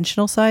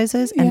conventional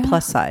sizes and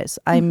plus size.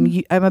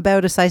 I'm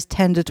about a size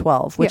 10 to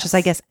 12, which is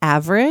I guess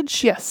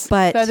average. Yes.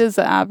 But that is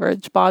the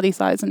average body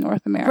size in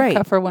North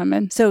America for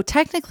women. So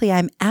technically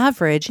I'm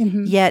average,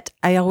 yet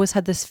I always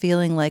had this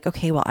feeling like,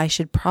 okay, well, I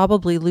should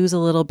probably lose a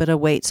little bit of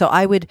weight. So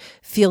I would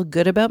feel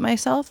good about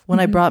myself when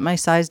I brought my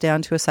size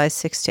down to a size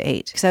 6 to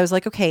 8. Because I was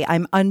like, okay,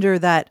 I'm under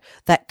that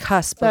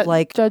cusp of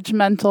like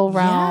judgmental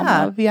realm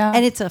of,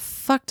 And it's a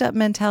fucked up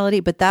mentality,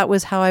 but that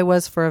was how I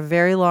was for a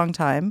very long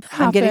time.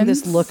 I'm getting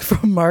this look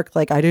from Mark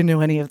like I didn't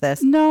know any of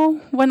this.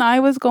 No, when I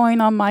was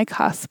going on my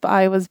cusp,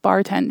 I was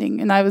bartending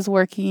and I was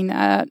working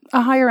at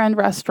a higher end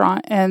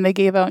restaurant and they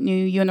gave out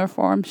new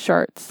uniform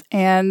shirts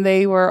and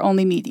they were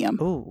only medium.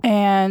 Ooh.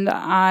 And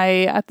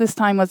I, at this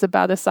time, was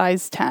about a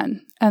size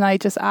 10. And I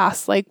just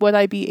asked, like, would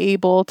I be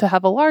able to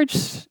have a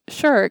large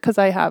shirt because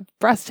I have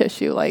breast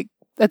tissue? Like,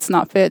 it's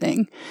not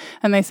fitting.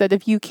 And they said,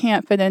 if you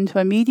can't fit into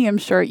a medium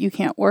shirt, you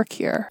can't work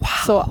here. Wow.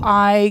 So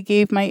I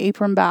gave my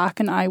apron back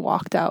and I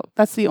walked out.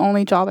 That's the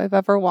only job I've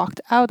ever walked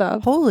out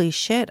of. Holy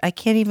shit. I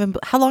can't even.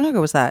 How long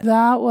ago was that?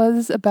 That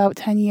was about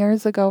 10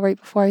 years ago, right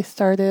before I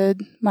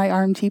started my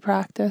RMT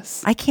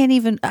practice. I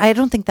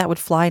don't think that would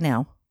fly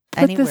now.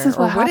 But Anywhere, this is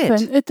what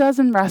happened. It does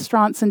in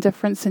restaurants in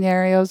different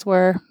scenarios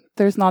where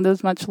there's not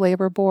as much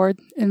labor board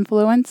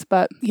influence.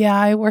 But yeah,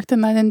 I worked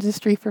in that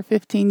industry for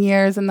 15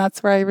 years and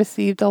that's where I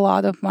received a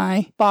lot of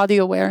my body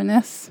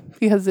awareness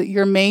because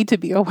you're made to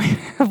be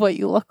aware of what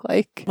you look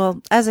like.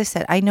 Well, as I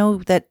said, I know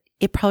that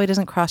it probably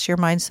doesn't cross your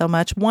mind so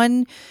much.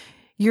 One,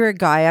 you're a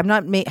guy. I'm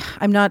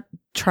not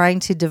trying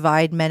to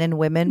divide men and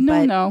women,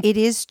 but it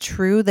is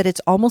true that it's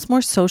almost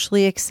more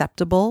socially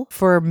acceptable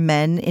for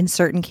men in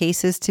certain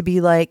cases to be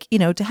like,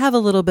 to have a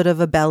little bit of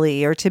a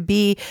belly or to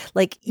be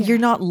like, you're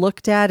not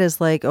looked at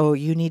as like, oh,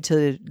 you need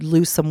to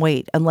lose some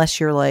weight unless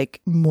you're like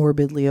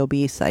morbidly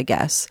obese, I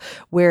guess.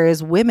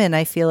 Whereas women,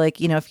 I feel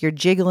like, if you're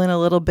jiggling a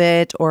little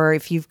bit or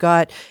if you've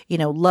got,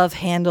 love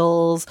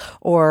handles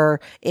or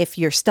if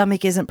your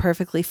stomach isn't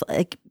perfectly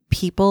like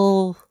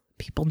people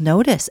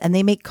notice and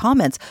they make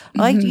comments.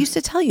 I used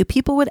to tell you,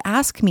 people would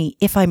ask me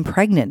if I'm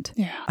pregnant.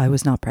 Yeah. I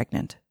was not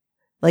pregnant.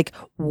 Like,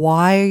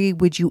 why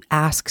would you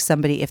ask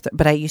somebody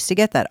but I used to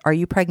get that. Are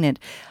you pregnant?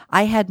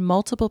 I had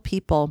multiple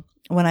people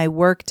when I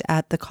worked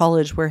at the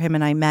college where him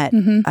and I met.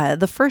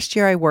 The first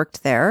year I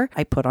worked there,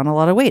 I put on a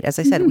lot of weight. As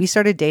I said, we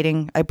started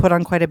dating. I put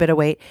on quite a bit of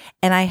weight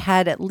and I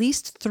had at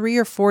least 3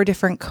 or 4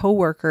 different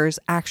coworkers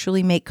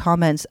actually make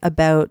comments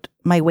about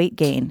my weight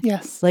gain.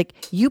 Yes. Like,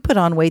 you put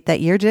on weight that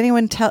year. Did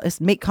anyone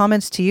make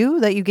comments to you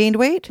that you gained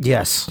weight?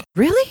 Yes.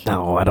 Really?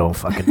 No, I don't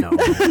fucking know.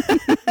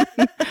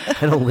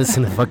 I don't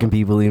listen to fucking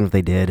people even if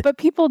they did. But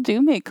people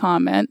do make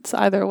comments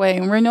either way.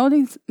 And we're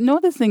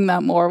noticing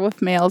that more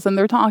with males and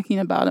they're talking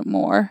about it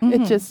more.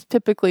 It just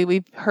typically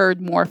we've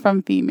heard more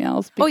from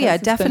females. Oh yeah,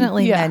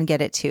 definitely men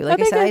get it too.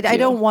 Like I said, I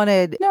don't want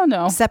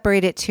to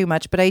separate it too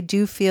much, but I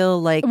do feel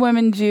like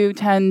women do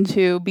tend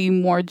to be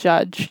more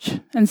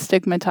judged and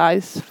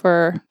stigmatized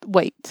for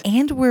weight.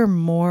 And we're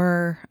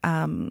more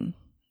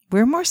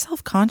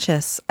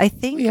self-conscious. I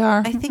think we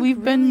are. I think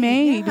we've been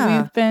made.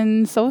 Yeah. We've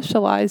been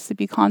socialized to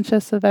be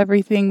conscious of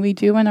everything we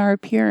do in our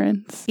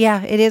appearance.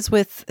 Yeah, it is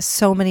with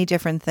so many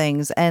different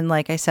things. And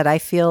like I said, I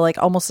feel like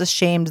almost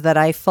ashamed that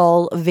I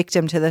fall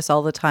victim to this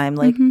all the time.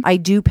 Like I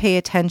do pay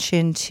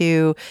attention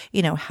to,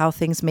 how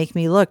things make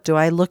me look. Do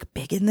I look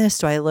big in this?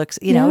 Do I look,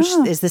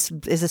 is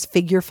this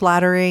figure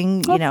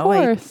flattering? Of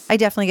course. I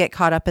definitely get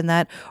caught up in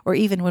that. Or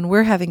even when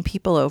we're having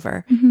people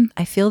over,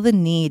 I feel the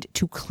need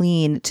to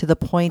clean to the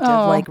point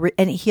of like,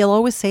 and he'll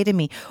always say to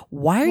me,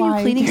 why are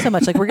you cleaning so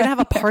much? Like, we're going to have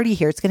a party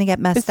here. It's going to get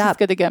messed up. It's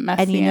going to get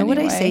messy. And you know what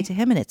I say to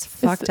him? And it's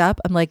fucked up.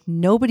 I'm like,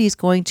 nobody's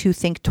going to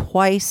think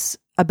twice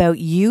about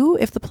you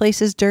if the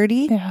place is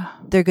dirty. Yeah.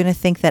 They're going to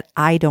think that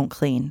I don't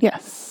clean.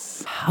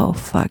 Yes. How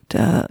fucked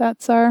up.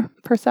 That's our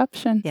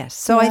perception. Yes.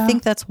 So I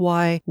think that's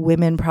why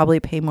women probably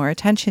pay more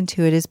attention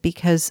to it, is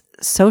because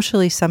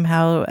socially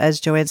somehow, as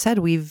Joanne said,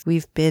 we've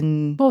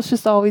been... Well, it's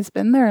just always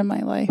been there in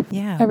my life.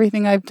 Yeah.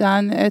 Everything I've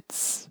done,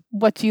 it's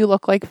what do you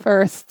look like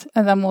first,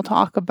 and then we'll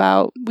talk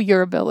about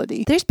your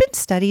ability. There's been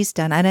studies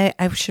done, and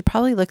I should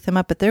probably look them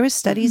up, but there was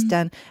studies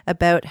done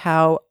about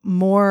how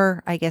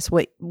more, I guess,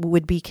 what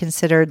would be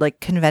considered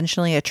like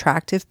conventionally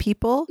attractive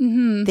people,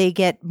 they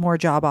get more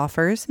job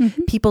offers.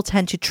 People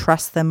tend to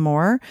trust them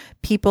more.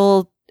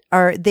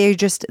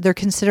 They're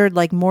considered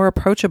like more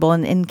approachable,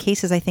 and in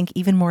cases, I think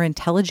even more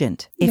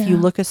intelligent if you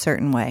look a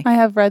certain way. I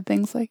have read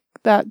things like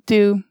that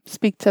do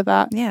speak to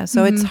that. Yeah.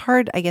 So it's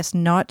hard, I guess,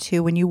 not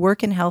to, when you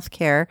work in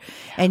healthcare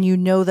and you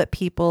know that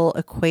people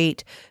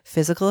equate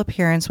physical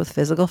appearance with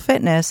physical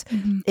fitness,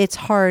 it's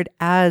hard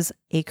as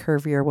a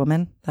curvier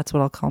woman. That's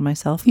what I'll call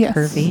myself. Yes.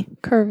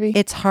 Curvy.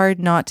 It's hard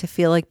not to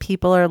feel like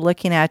people are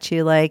looking at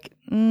you like,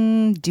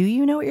 do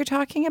you know what you're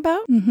talking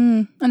about?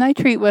 And I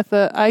treat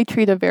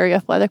a very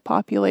athletic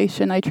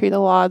population. I treat a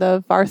lot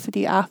of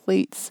varsity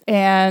athletes,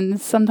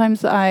 and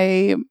sometimes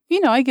I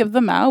give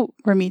them out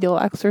remedial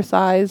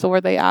exercise,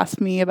 or they ask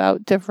me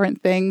about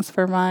different things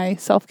for my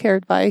self-care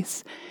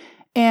advice.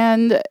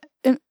 And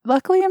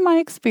luckily in my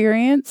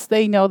experience,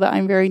 they know that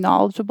I'm very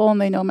knowledgeable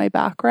and they know my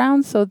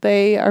background. So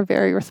they are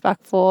very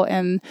respectful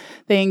and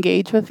they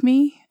engage with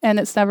me. And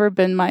it's never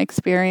been my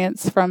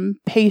experience from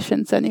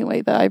patients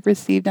anyway that I've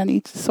received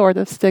any sort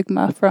of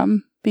stigma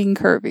from being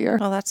curvier.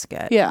 Oh, that's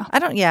good. Yeah.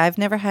 I've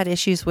never had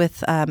issues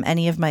with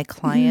any of my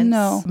clients.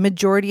 No.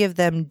 Majority of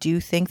them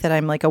do think that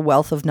I'm like a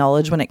wealth of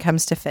knowledge when it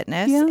comes to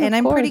fitness. Yeah, and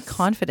I'm pretty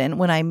confident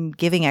when I'm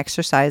giving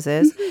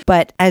exercises.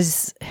 But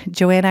as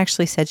Joanne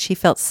actually said, she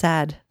felt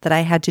sad that I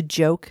had to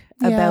joke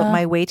about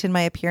my weight and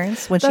my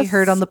appearance when she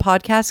heard on the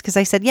podcast. Because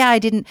I said, I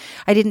didn't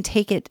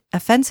take it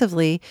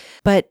offensively,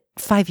 but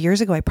 5 years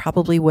ago, I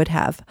probably would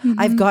have.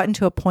 I've gotten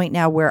to a point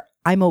now where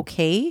I'm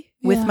okay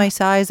with my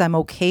size. I'm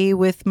okay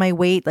with my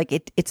weight. Like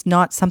it's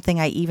not something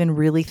I even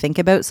really think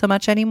about so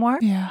much anymore.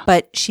 Yeah.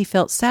 But she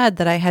felt sad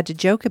that I had to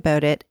joke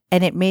about it.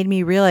 And it made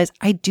me realize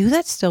I do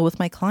that still with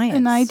my clients.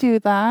 And I do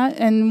that.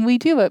 And we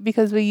do it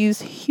because we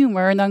use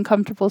humor in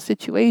uncomfortable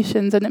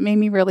situations. And it made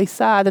me really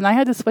sad. And I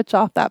had to switch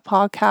off that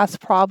podcast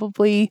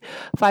probably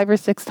 5 or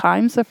 6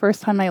 times. The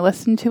first time I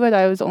listened to it,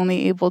 I was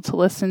only able to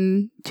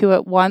listen to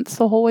it once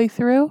the whole way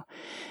through.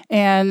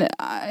 And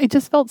I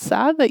just felt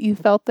sad that you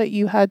felt that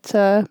you had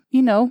to,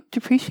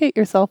 depreciate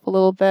yourself a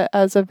little bit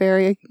as a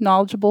very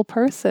knowledgeable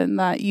person,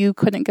 that you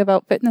couldn't give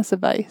out fitness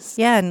advice.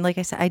 Yeah. And like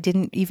I said, I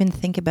didn't even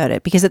think about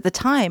it because at the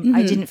time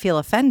I didn't feel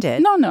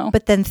offended. No.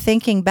 But then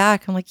thinking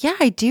back, I'm like,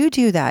 I do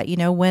that.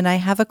 When I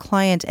have a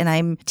client and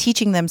I'm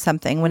teaching them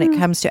something when it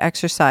comes to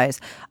exercise,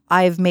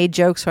 I've made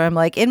jokes where I'm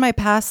like, in my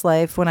past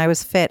life, when I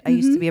was fit, I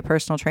used to be a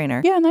personal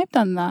trainer. Yeah, and I've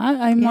done that.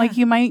 I'm like,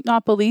 you might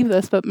not believe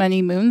this, but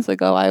many moons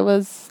ago, I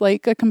was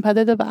like a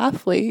competitive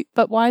athlete.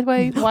 But why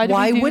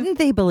wouldn't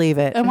they believe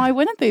it? And why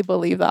wouldn't they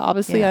believe that?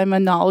 Obviously, I'm a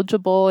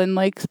knowledgeable and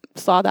like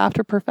sought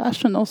after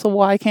professional. So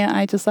why can't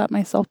I just let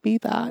myself be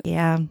that?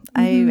 Yeah.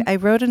 I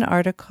wrote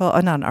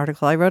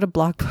I wrote a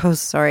blog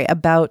post,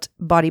 about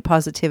body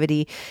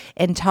positivity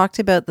and talked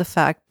about the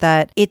fact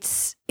that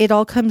it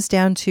all comes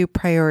down to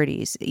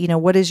priorities.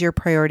 What is your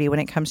priority when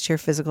it comes to your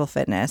physical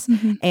fitness?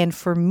 And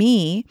for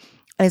me,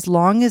 as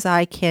long as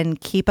I can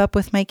keep up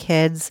with my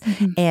kids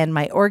and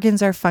my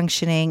organs are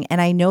functioning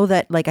and I know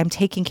that like I'm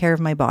taking care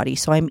of my body.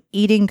 So I'm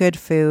eating good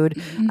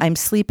food, I'm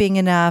sleeping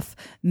enough,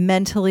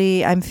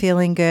 mentally I'm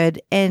feeling good.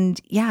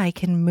 And I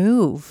can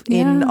move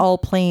in all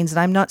planes and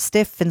I'm not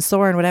stiff and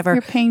sore and whatever.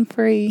 You're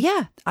pain-free.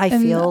 Yeah. I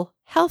feel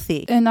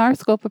healthy. In our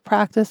scope of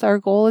practice, our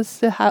goal is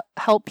to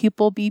help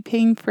people be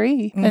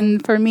pain-free.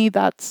 And for me,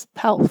 that's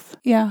health.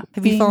 Yeah.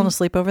 Have you fallen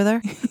asleep over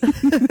there?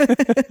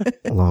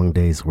 Long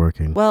days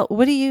working. Well,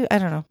 I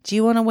don't know. Do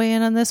you want to weigh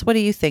in on this? What do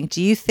you think?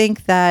 Do you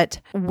think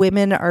that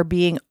women are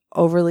being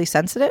overly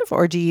sensitive,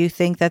 or do you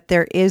think that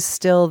there is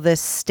still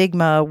this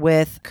stigma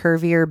with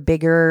curvier,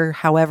 bigger,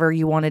 however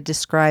you want to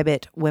describe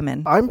it,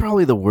 women? I'm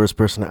probably the worst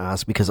person to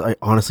ask because I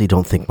honestly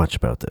don't think much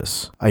about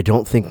this. I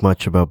don't think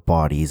much about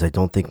bodies. I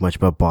don't think much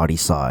about body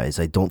size.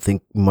 I don't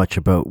think much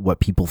about what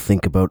people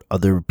think about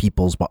other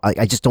people's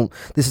I just don't.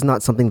 This is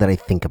not something that I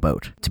think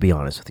about, to be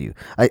honest with you.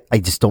 I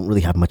just don't really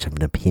have much of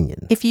an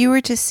opinion. If you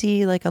were to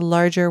see like a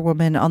larger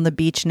woman on the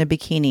beach in a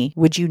bikini,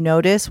 would you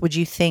notice? Would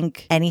you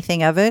think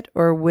anything of it?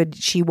 Or would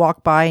she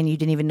walk by and you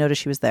didn't even notice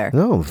she was there?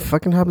 No, it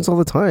fucking happens all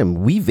the time.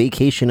 We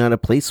vacation at a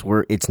place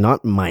where it's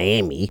not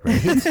Miami,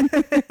 right?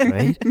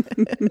 Right?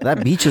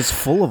 That beach is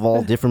full of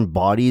all different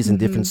bodies and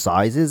different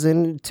sizes,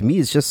 and to me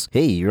it's just,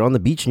 hey, you're on the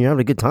beach and you're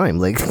having a good time.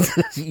 Like,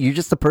 you're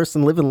just a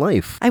person living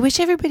life. I wish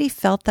everybody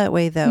felt that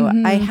way though.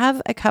 I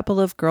have a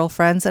couple of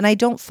girlfriends and I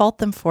don't fault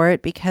them for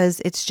it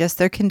because it's just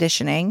their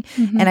conditioning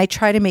and I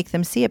try to make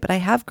them see it, but I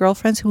have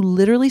girlfriends who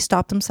literally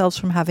stop themselves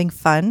from having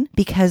fun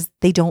because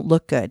they don't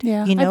look good.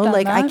 Yeah,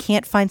 Like I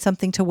can't find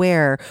something to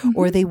wear,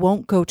 or they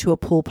won't go to a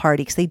pool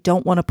party because they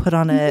don't want to put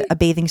on a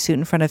bathing suit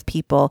in front of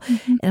people.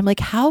 And I'm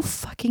like, how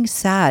fucking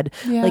sad.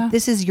 Yeah. Like,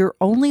 this is your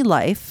only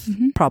life,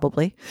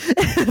 probably,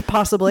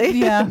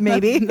 possibly,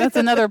 maybe. That's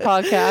another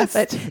podcast.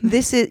 But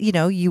this is,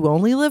 you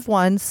only live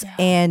once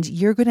and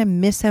you're going to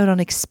miss out on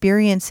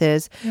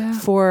experiences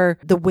for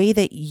the way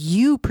that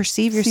you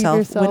perceive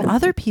yourself when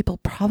other people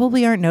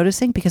probably aren't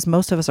noticing, because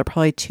most of us are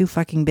probably too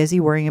fucking busy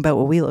worrying about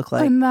what we look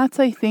like. And that's,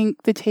 I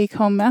think, the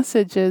take-home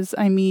message is,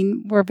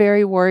 we're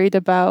very worried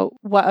about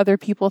what other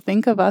people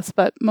think of us,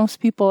 but most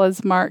people,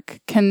 as Mark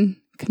can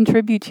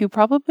contribute to,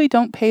 probably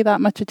don't pay that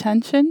much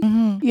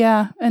attention.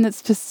 Yeah, and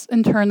it's just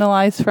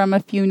internalized from a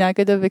few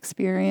negative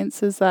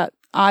experiences that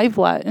I've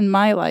let in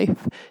my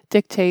life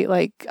dictate.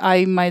 Like,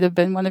 I might have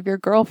been one of your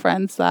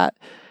girlfriends that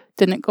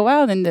didn't go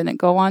out and didn't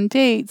go on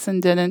dates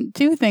and didn't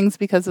do things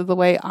because of the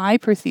way I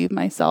perceive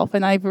myself.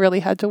 And I've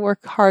really had to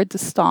work hard to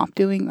stop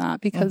doing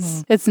that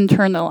because it's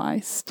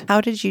internalized. How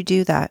did you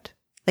do that?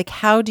 Like,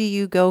 how do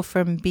you go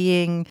from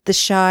being the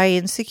shy,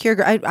 insecure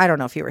girl? I don't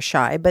know if you were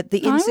shy, but the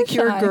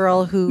insecure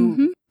girl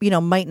who,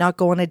 might not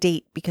go on a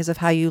date because of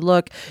how you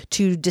look,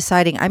 to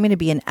deciding I'm going to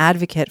be an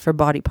advocate for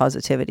body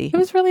positivity? It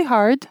was really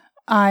hard.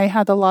 I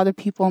had a lot of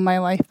people in my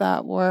life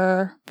that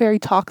were very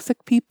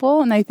toxic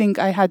people, and I think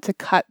I had to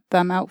cut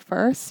them out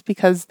first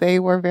because they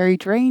were very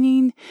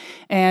draining,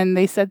 and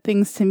they said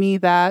things to me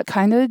that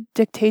kind of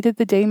dictated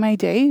the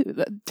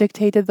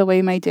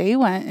way my day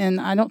went,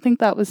 and I don't think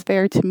that was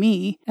fair to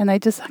me. And I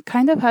just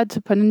kind of had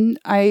to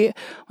I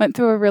went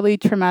through a really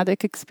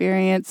traumatic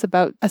experience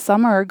about a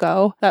summer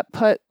ago that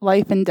put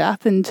life and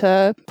death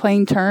into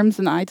plain terms,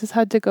 and I just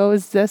had to go,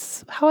 is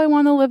this how I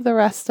want to live the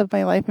rest of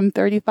my life? I'm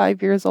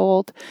 35 years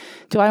old.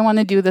 Do I want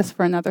to do this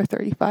for another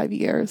 35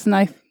 years? And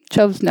I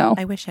chose no.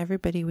 I wish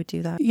everybody would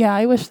do that. Yeah,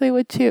 I wish they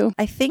would too.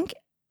 I think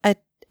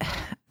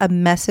a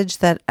message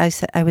that I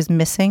said I was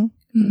missing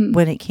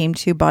when it came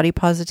to body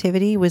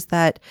positivity was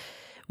that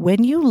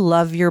when you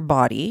love your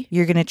body,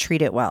 you're going to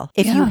treat it well.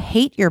 If you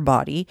hate your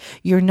body,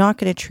 you're not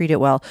going to treat it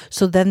well.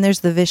 So then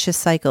there's the vicious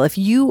cycle. If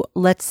you,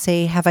 let's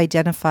say, have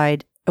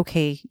identified,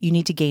 okay, you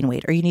need to gain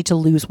weight or you need to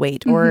lose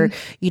weight or,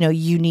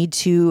 you need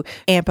to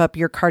amp up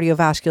your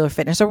cardiovascular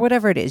fitness or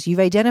whatever it is. You've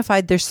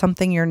identified there's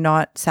something you're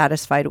not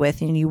satisfied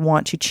with and you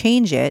want to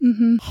change it.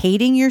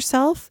 Hating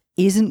yourself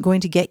isn't going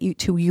to get you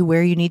to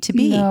where you need to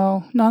be.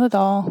 No, not at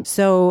all.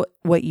 So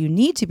what you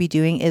need to be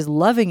doing is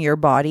loving your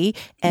body,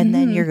 and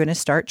then you're going to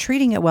start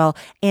treating it well.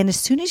 And as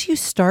soon as you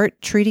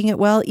start treating it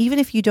well, even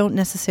if you don't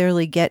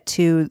necessarily get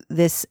to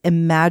this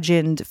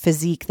imagined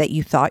physique that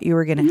you thought you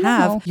were going to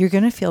have, you're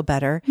going to feel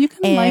better. You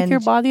can like your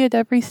body at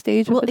every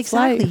stage of its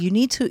life. You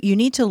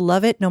need to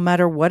love it no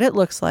matter what it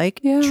looks like.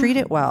 Treat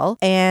it well,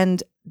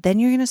 and then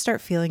you're going to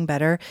start feeling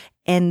better.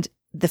 And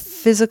the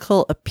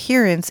physical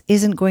appearance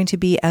isn't going to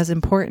be as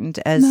important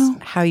as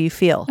how you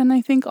feel. And I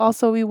think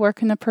also we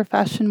work in a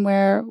profession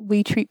where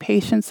we treat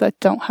patients that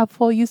don't have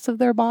full use of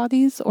their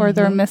bodies or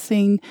they're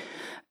missing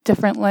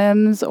different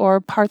limbs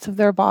or parts of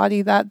their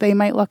body that they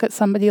might look at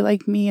somebody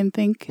like me and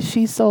think,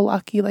 she's so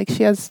lucky. Like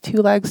she has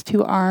 2 legs,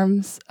 2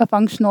 arms, a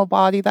functional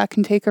body that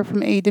can take her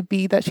from A to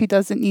B that she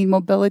doesn't need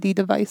mobility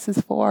devices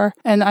for.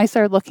 And I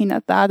started looking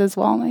at that as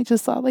well. And I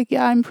just thought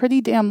I'm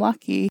pretty damn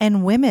lucky.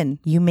 And women,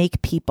 you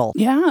make people.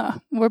 Yeah,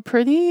 we're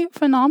pretty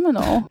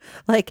phenomenal.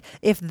 Like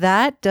if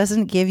that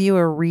doesn't give you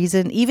a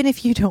reason, even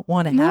if you don't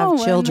want to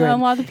have children, a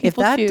lot of people if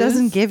that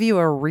doesn't give you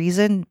a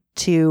reason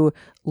to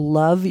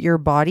love your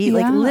body,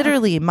 like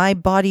literally my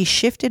body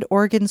shifted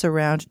organs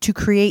around to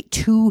create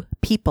 2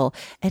 people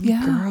and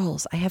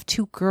girls. I have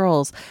 2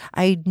 girls.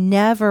 I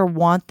never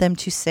want them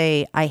to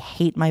say I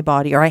hate my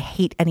body or I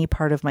hate any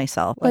part of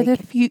myself. But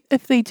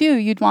if they do,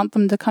 you'd want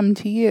them to come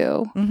to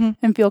you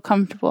and feel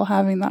comfortable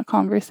having that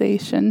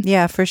conversation.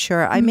 Yeah, for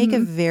sure. I make a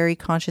very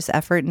conscious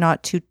effort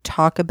not to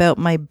talk about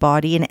my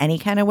body in any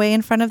kind of way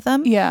in front of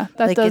them. Yeah,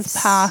 that does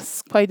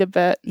pass quite a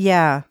bit.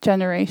 Yeah.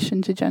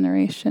 Generation to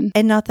generation.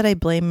 And not that I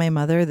blame my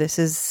mother. This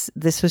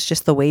was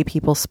just the way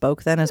people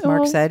spoke then, as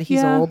Mark said.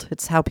 He's old.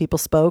 It's how people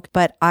spoke.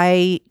 But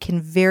I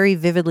can very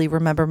vividly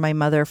remember my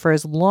mother for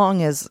as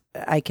long as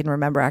I can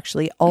remember,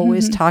 actually,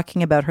 always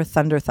talking about her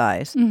thunder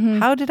thighs.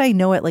 How did I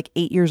know at like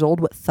 8 years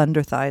old what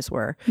thunder thighs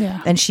were?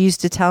 Yeah. And she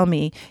used to tell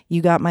me,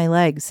 you got my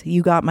legs.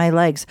 You got my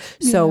legs.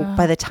 So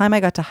by the time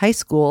I got to high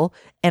school,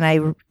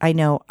 and I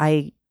know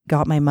I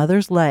got my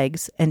mother's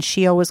legs, and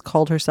she always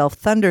called herself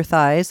Thunder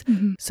Thighs.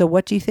 So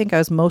what do you think I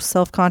was most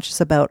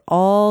self-conscious about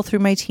all through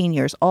my teen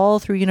years, all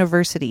through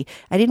university?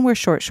 I didn't wear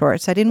short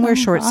shorts. I didn't wear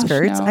short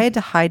skirts. No. I had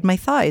to hide my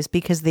thighs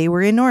because they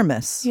were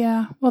enormous.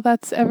 Yeah. Well,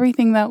 that's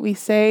everything that we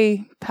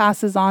say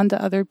passes on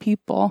to other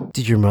people.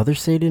 Did your mother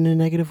say it in a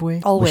negative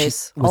way?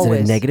 Always. Was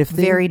always. it a negative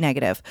thing? Very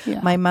negative. Yeah.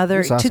 My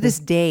mother, to this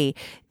day,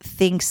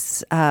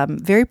 thinks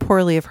very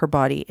poorly of her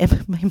body.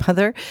 And my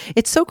mother,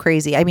 it's so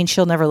crazy. I mean,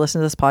 she'll never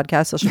listen to this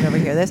podcast, so she'll never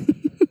hear this.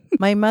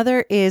 My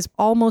mother is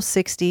almost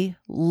 60,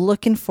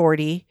 looking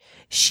 40.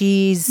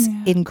 She's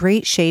in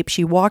great shape.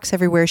 She walks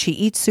everywhere. She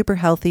eats super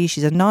healthy.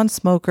 She's a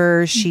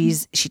non-smoker. She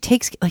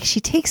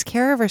takes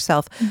care of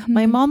herself.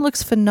 My mom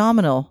looks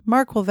phenomenal.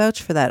 Mark will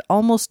vouch for that,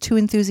 almost too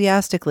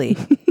enthusiastically.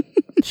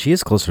 She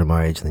is closer to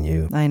my age than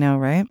you. I know,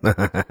 right?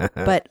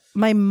 But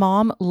my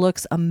mom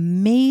looks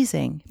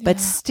amazing, but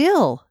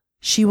still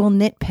she will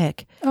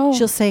nitpick. Oh.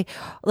 She'll say,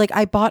 like,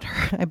 I bought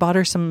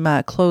her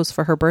some clothes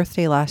for her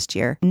birthday last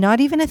year. Not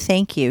even a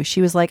thank you.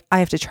 She was like, I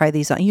have to try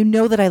these on. You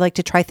know that I like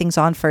to try things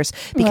on first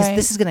because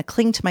this is going to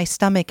cling to my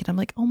stomach. And I'm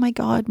like, oh my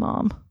God,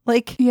 Mom.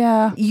 Like,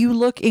 you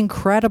look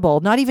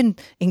incredible. Not even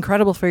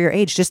incredible for your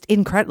age, just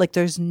incredible. Like,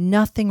 there's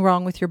nothing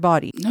wrong with your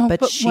body. No,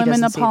 but she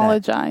women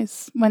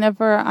apologize.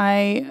 Whenever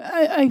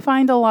I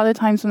find a lot of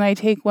times when I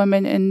take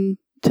women into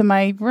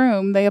my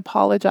room, they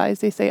apologize.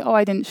 They say, oh,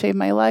 I didn't shave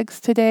my legs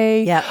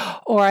today.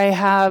 Or I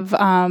have,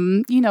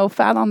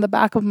 fat on the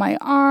back of my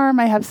arm.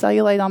 I have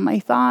cellulite on my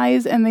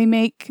thighs. And they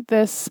make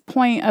this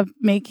point of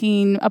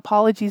making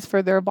apologies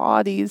for their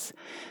bodies.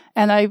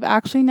 And I've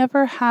actually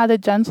never had a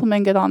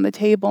gentleman get on the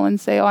table and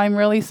say, oh, I'm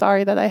really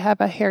sorry that I have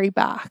a hairy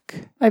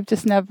back. I've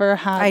just never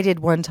had. I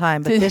did one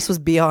time, but this was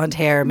beyond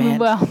hair, man.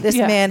 Well, this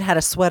man had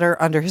a sweater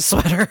under his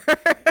sweater.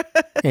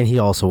 And he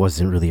also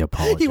wasn't really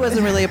apologizing. He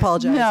wasn't really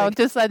apologizing. No,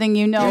 just letting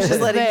you know Just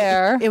it's letting you-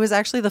 there. It was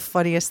actually the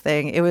funniest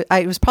thing. It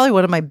was probably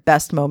one of my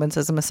best moments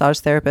as a massage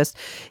therapist.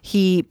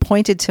 He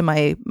pointed to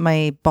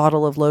my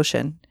bottle of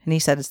lotion and he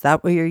said, "Is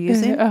that what you're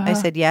using?" I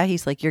said, "Yeah."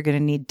 He's like, "You're going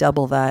to need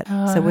double that."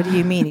 I said, "What do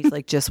you mean?" He's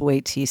like, "Just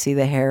wait till you see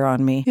the hair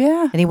on me."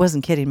 Yeah. And he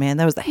wasn't kidding, man.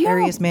 That was the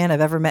hairiest man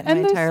I've ever met in And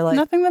my there's entire life.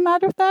 nothing the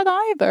matter with that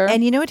either.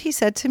 And you know what he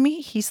said to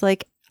me? He's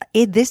like,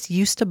 this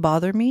used to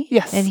bother me.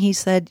 Yes. And he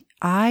said,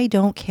 "I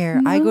don't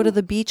care. I go to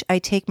the beach. I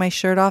take my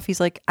shirt off."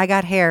 He's like, "I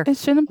got hair." It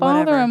shouldn't bother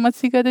Whatever. him.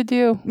 What's he going to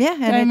do? Yeah.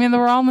 And I mean,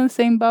 we're all in the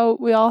same boat.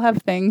 We all have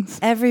things.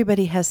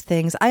 everybody has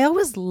things. I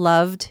always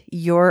loved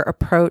your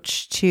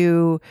approach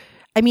to,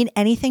 I mean,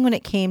 anything when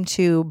it came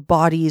to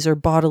bodies or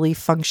bodily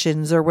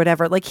functions or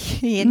whatever. Like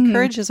he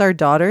encourages our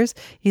daughters.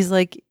 He's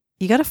like,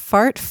 "You got to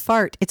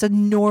fart. It's a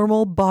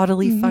normal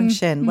bodily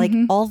function." Like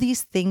all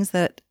these things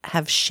that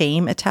have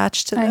shame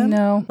attached to them. I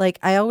know. Like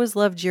I always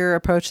loved your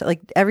approach. That, like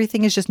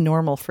everything is just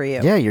normal for you.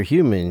 Yeah, you're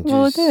human.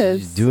 Well, just it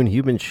is. doing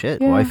human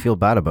shit. Yeah. Why feel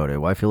bad about it?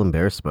 Why feel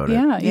embarrassed about it?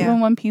 Yeah, Yeah.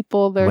 even when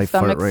people, their Might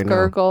fart stomachs right now.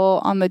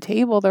 gurgle on the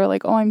table, they're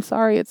like, "Oh, I'm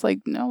sorry." It's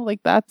like, no,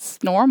 like that's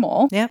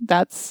normal. Yeah,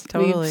 That's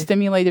totally. we've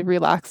stimulated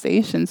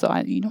relaxation, so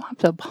you don't have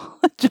to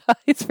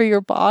apologize for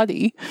your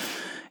body.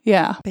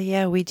 Yeah. But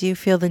yeah, we do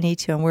feel the need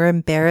to, and we're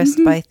embarrassed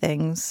by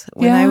things.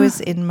 When I Yeah. was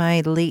in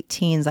my late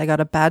teens, I got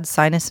a bad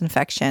sinus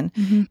infection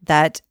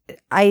that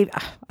I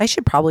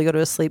should probably go to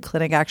a sleep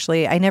clinic,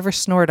 actually. I never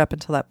snored up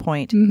until that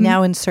point.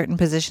 Now in certain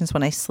positions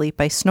when I sleep,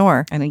 I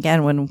snore. And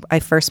again, when I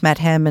first met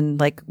him and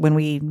like when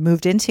we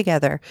moved in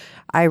together,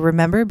 I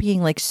remember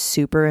being like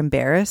super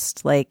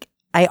embarrassed. Like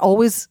I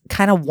always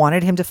kind of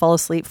wanted him to fall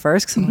asleep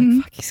first because I'm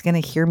like, fuck, he's going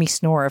to hear me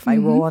snore if I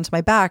roll onto my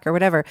back or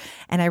whatever.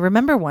 And I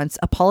remember once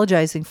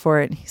apologizing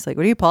for it. And he's like,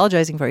 "What are you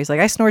apologizing for?" He's like,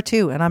 "I snore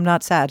too and I'm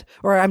not sad."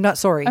 Or I'm not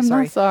sorry. I'm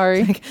not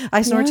sorry. Like,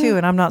 I snore too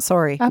and I'm not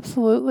sorry.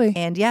 Absolutely.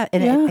 And yeah,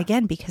 and Yeah.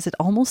 again, because it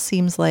almost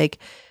seems like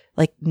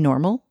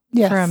normal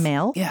Yes. for a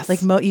male. Yes.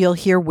 Like you'll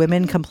hear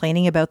women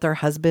complaining about their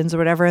husbands or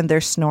whatever and they're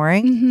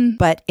snoring.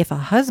 But if a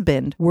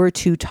husband were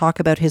to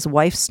talk about his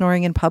wife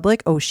snoring in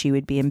public, she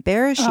would be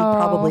embarrassed. She'd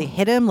probably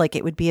hit him. Like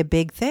it would be a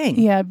big thing.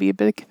 Yeah, it'd be a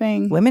big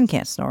thing. Women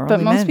can't snore. But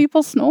only most men.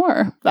 people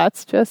snore.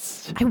 That's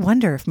just I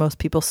wonder if most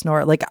people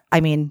snore. Like, I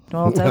mean,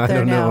 well, it's out I there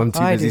don't now. know. I'm too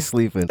I busy do.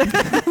 sleeping.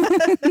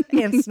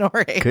 And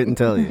snoring. Couldn't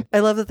tell you. I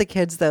love that the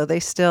kids, though,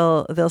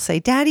 they'll say,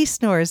 "Daddy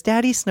snores,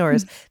 Daddy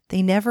snores."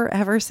 They never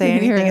ever say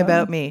anything Yeah.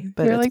 about me.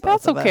 But You're it's like, both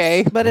 "That's of us."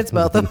 okay. But it's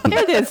both of them.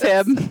 it is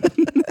him.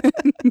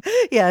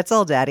 Yeah, it's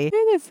all Daddy. It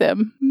is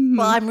him.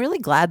 Well, I'm really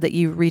glad that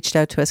you reached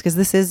out to us because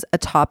this is a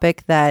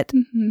topic that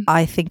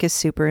I think is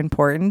super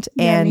important.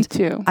 Yeah, me And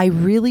too. I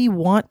really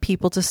want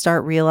people to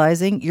start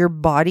realizing your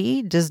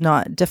body does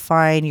not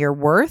define your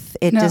worth.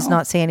 It does No.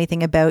 not say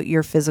anything about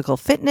your physical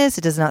fitness.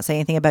 It does not say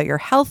anything about your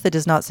health. It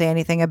does not say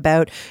anything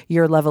about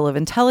your level of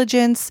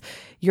intelligence.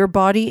 Your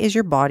body is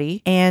your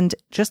body, and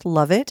just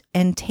love it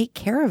and take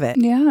care of it.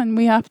 Yeah, and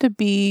we have to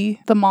be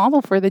the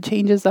model for the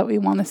changes that we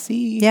want to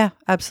see. Yeah,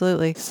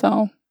 absolutely.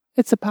 So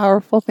it's a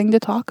powerful thing to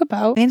talk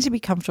about. And to be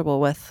comfortable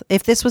with.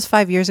 If this was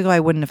 5 years ago, I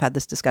wouldn't have had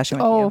this discussion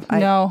with Oh, you.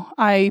 no.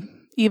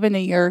 Even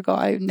a year ago,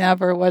 I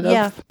never would have.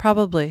 Yeah,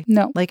 probably.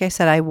 No, Like I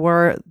said, I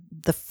wore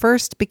the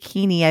first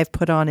bikini I've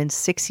put on in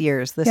 6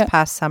 years this Yeah.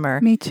 past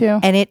summer. me too.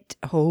 And it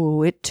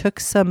took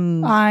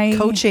some I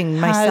coaching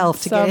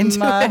myself to get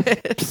into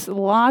it.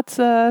 Lots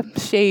of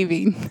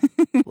shaving.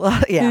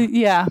 Well, yeah.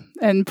 Yeah,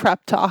 and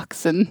prep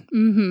talks and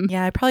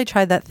Yeah, I probably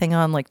tried that thing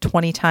on like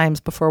 20 times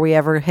before we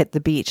ever hit the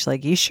beach.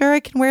 Like, "You sure I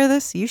can wear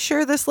this? You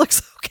sure this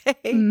looks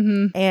okay?"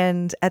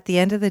 And at the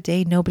end of the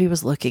day, nobody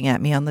was looking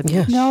at me on the beach.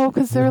 Yeah. no,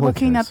 because they're No one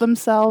looking cares. at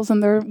themselves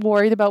and they're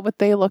worried about what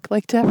they look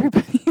like to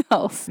everybody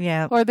else.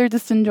 Yeah. Or they're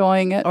just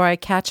enjoying it. Or I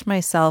catch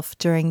myself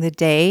during the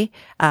day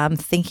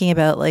thinking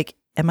about like,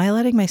 am I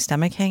letting my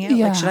stomach hang out?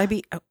 Yeah. Like, should I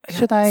be,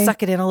 Should I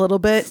suck it in a little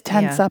bit?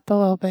 tense Yeah. up a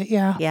little bit?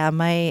 Yeah. Yeah,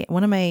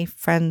 one of my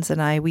friends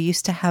and I, we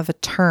used to have a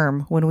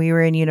term when we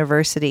were in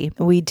university.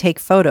 We'd take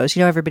photos.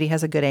 You know, everybody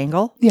has a good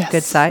angle. Yes.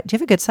 Good side. Do you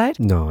have a good side?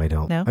 No, I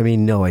don't. No? I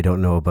mean, no, I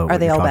don't know about Are what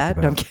they you're all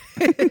talking bad? No, I'm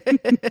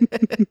about.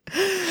 kidding.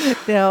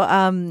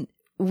 No,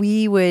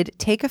 we would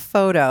take a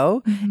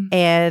photo,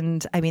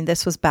 and I mean,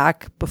 this was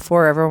back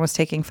before everyone was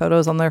taking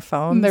photos on their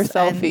phones, Their and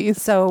selfies.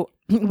 so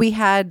we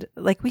had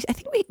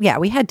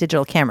we had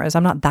digital cameras.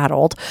 I'm not that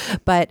old,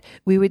 but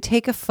we would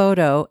take a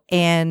photo,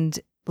 and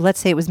let's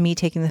say it was me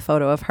taking the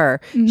photo of her.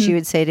 She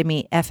would say to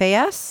me,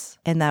 "FAS,"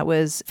 and that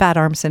was fat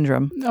arm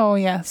syndrome. Oh,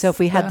 yes. So if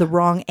we had the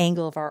wrong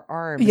angle of our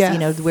arms, Yes. you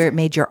know, where it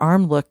made your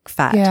arm look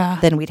fat, Yeah.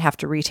 then we'd have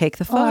to retake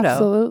the Oh, photo.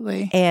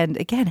 absolutely. And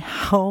again,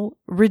 how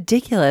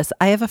ridiculous.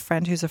 I have a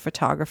friend who's a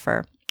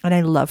photographer, and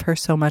I love her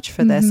so much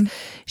for this.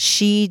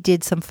 She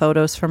did some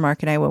photos for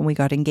Mark and I when we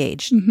got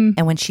engaged.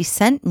 And when she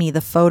sent me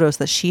the photos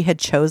that she had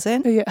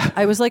chosen,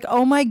 I was like,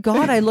 oh my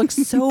God, I look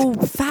so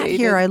fat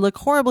here. I look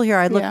horrible here.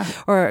 I look,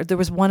 or there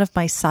was one of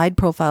my side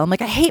profile. I'm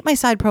like, I hate my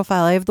side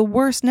profile. I have the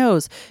worst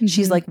nose.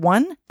 She's like,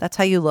 1, that's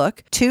how you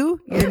look. 2,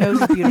 your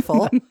nose is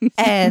beautiful.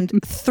 And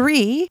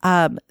 3,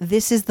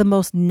 this is the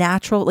most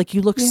natural, like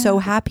you look so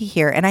happy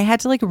here. And I had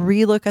to like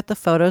relook at the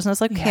photos and I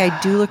was like, okay,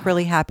 I do look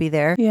really happy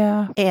there.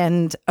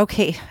 And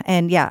okay.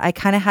 And I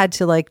kind of had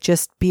to like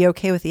just be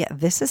okay with,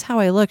 this is how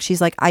I look.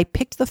 She's like, I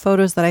picked the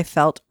photos that I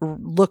felt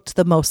looked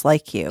the most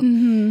like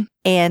you.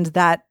 And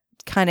that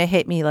kind of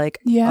hit me like,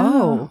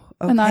 oh,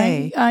 okay. And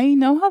I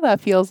know how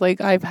that feels.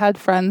 Like I've had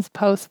friends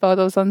post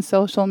photos on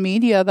social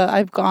media that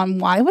I've gone,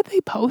 why would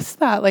they post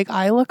that? Like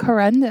I look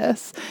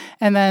horrendous.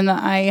 And then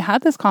I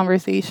had this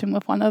conversation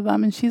with one of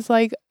them and she's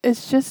like,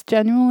 it's just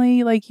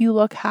genuinely like you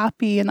look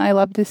happy and I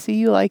love to see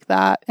you like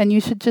that. And you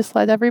should just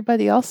let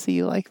everybody else see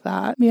you like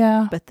that.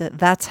 Yeah. But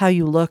that's how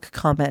you look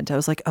comment. I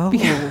was like, oh,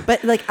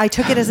 but like I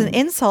took it as an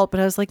insult, but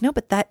I was like, no,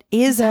 but that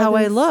is how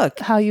I look.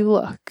 How you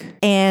look.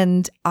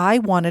 And I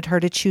wanted her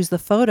to choose the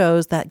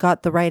photos that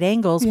got the right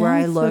angles where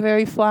I look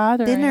very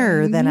flattering.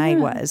 Thinner than I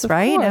was,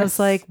 right? And I was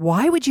like,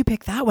 why would you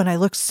pick that one? I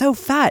look so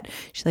fat.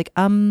 She's like,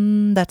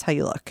 that's how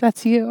you look.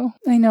 That's you.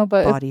 I know,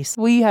 but bodies. If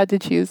we had to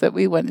choose it,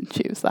 we wouldn't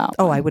choose that one.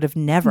 Oh, I would have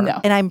never.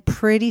 No. And I'm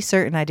pretty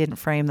certain I didn't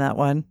frame that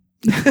one.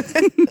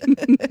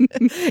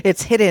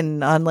 It's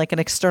hidden on like an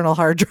external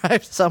hard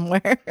drive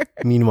somewhere.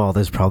 Meanwhile,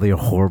 there's probably a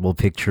horrible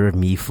picture of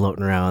me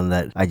floating around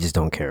that I just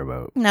don't care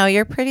about. No,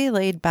 you're pretty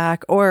laid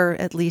back, or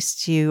at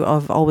least you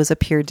have always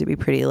appeared to be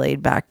pretty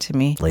laid back to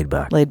me. Laid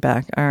back. Laid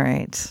back. All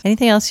right.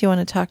 Anything else you want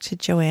to talk to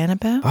Joanne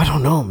about? I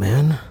don't know,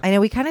 man. I know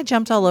we kind of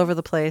jumped all over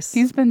the place.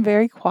 He's been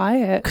very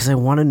quiet. Because I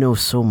want to know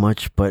so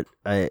much, but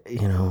I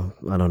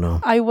don't know.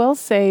 I will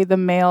say the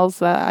males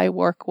that I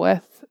work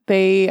with,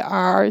 they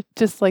are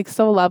just like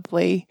so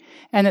lovely,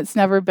 and it's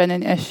never been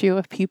an issue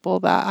with people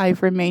that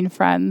I've remained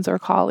friends or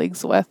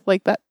colleagues with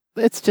like that.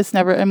 It's just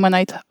never. And when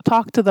I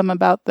talk to them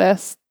about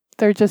this,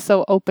 they're just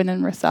so open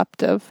and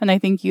receptive, and I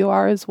think you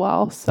are as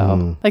well.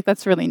 So like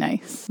that's really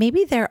nice.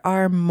 Maybe there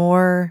are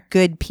more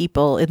good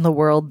people in the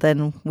world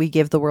than we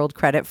give the world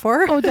credit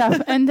for. Oh,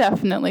 and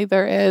definitely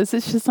there is.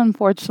 It's just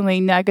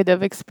unfortunately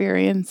negative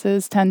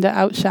experiences tend to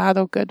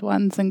outshadow good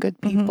ones and good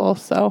people.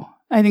 So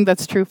I think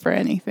that's true for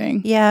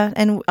anything. Yeah.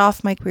 And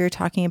off mic, we were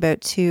talking about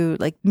too,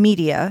 like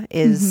media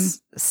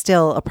is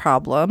still a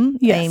problem.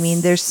 Yes. I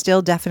mean, there's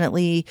still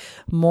definitely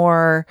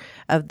more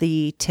of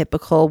the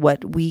typical,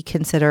 what we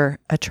consider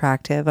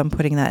attractive. I'm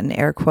putting that in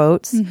air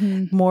quotes,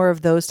 more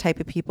of those type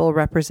of people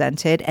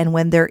represented. And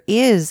when there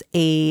is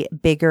a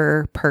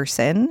bigger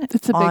person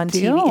on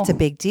TV, it's a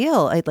big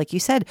deal. Like you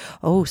said,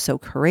 oh, so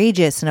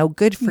courageous and oh,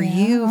 good for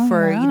you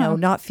for,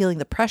 not feeling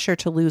the pressure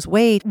to lose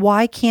weight.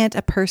 Why can't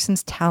a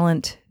person's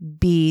talent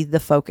be the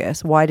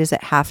focus? Why does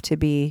it have to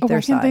be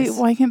their size?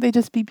 Why can't they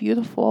just be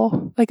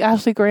beautiful? Like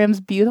Ashley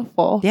Graham's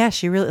beautiful. Yeah,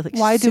 she really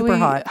why super do we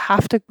hot.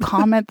 Have to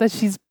comment that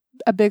she's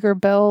a bigger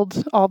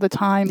build all the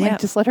time? Like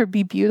just let her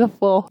be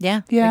beautiful.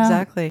 Yeah,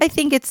 exactly. I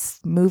think it's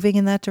moving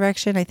in that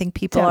direction. I think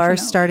people are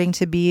starting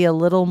to be a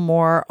little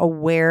more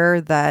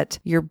aware that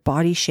your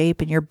body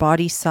shape and your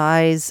body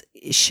size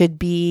should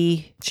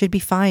be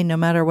fine no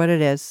matter what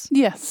it is.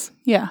 Yes.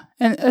 Yeah.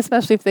 And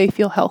especially if they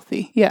feel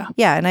healthy. Yeah.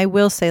 Yeah. And I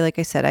will say, like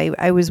I said,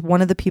 I was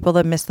one of the people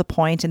that missed the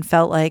point and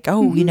felt like,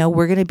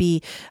 we're going to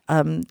be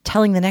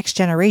telling the next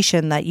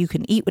generation that you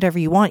can eat whatever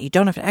you want. You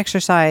don't have to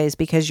exercise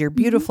because you're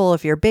beautiful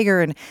if you're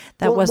bigger. And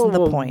that wasn't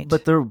the point.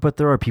 But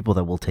there are people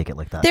that will take it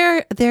like that.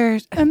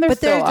 They're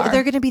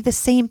going to be the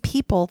same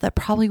people that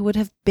probably would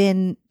have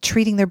been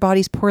treating their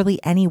bodies poorly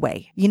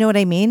anyway. You know what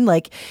I mean?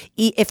 Like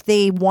if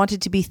they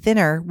wanted to be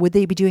thinner, would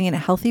they be doing it in a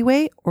healthy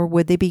way, or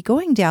would they be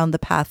going down the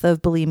path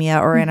of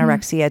bulimia or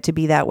anorexia to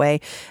be that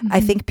way?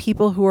 I think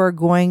people who are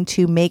going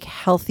to make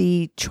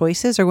healthy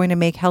choices are going to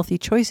make healthy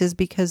choices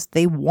because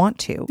they want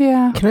to.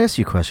 Yeah. Can I ask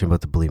you a question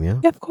about the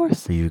bulimia? Yeah, of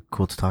course. Are you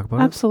cool to talk about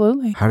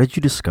Absolutely. it? How did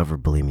you discover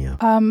bulimia?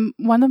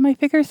 One of my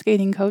figure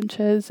skating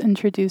coaches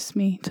introduced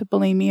me to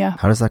bulimia.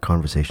 How does that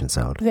conversation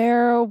sound?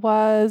 There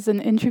was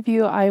an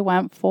interview I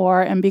went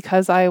for, and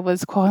because I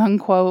was quote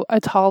unquote a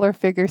taller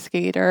figure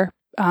skater,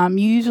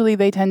 usually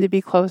they tend to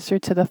be closer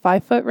to the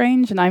 5 foot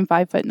range, and I'm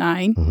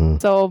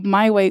 5'9". So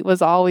my weight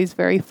was always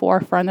very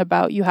forefront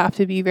about you have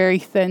to be very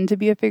thin to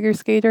be a figure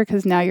skater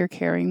because now you're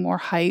carrying more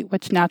height,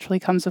 which naturally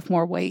comes with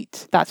more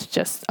weight. That's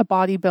just a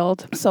body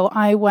build. So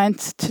I went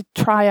to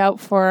try out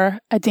for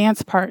a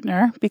dance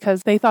partner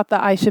because they thought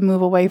that I should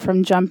move away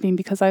from jumping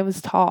because I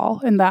was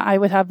tall and that I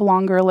would have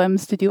longer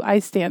limbs to do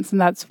ice dance, and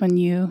that's when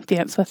you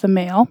dance with a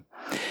male.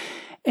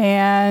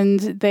 And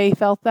they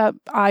felt that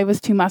I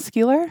was too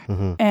muscular.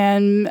 Mm-hmm.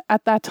 And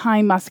at that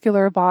time,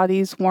 muscular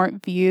bodies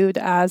weren't viewed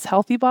as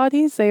healthy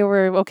bodies. They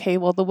were, okay,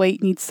 well, the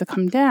weight needs to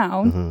come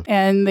down. Mm-hmm.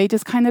 And they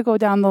just kind of go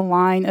down the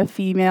line of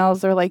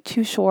females. They're like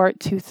too short,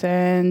 too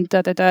thin,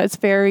 It's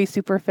very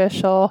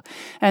superficial.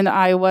 And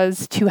I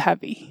was too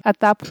heavy. At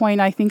that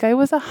point, I think I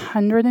was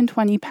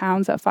 120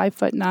 pounds at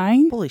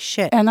 5'9". Holy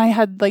shit. And I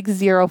had like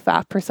 0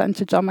 fat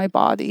percentage on my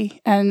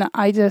body. And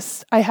I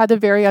had a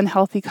very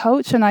unhealthy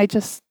coach, and I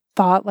just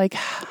thought, like,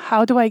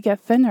 how do I get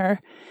thinner?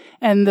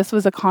 And this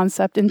was a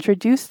concept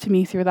introduced to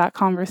me through that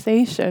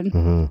conversation.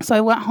 Mm-hmm. So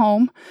I went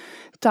home,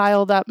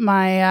 dialed up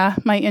my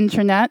my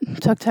internet,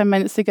 took 10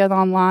 minutes to get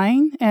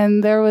online,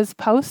 and there was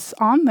posts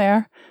on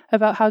there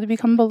about how to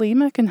become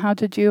bulimic and how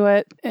to do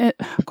it,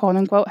 quote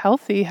unquote,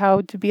 healthy, how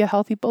to be a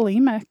healthy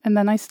bulimic. And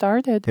then I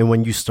started. And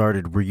when you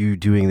started, were you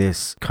doing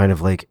this kind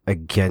of like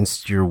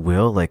against your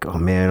will? Like, oh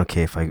man,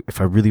 okay, if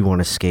I really want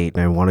to skate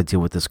and I want to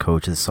deal with this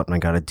coach, this is something I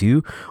got to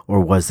do?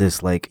 Or was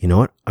this like, you know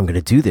what, I'm going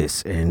to do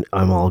this and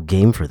I'm all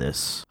game for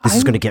this. This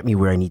is going to get me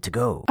where I need to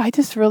go. I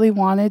just really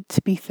wanted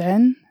to be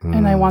thin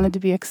and I wanted to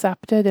be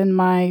accepted in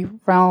my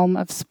realm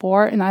of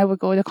sport. And I would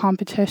go to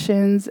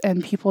competitions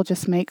and people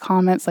just make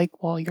comments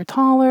like, well, you're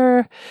taller.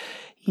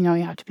 You know,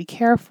 you have to be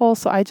careful.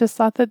 So I just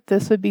thought that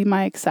this would be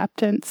my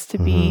acceptance to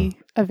be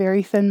a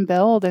very thin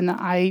build. And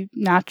I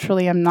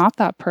naturally am not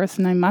that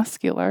person. I'm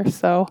muscular.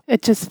 So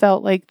it just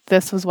felt like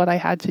this was what I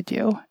had to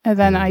do. And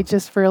then I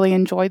just really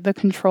enjoyed the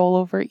control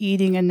over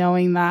eating and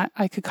knowing that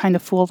I could kind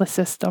of fool the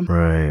system.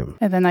 Right.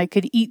 And then I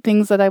could eat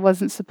things that I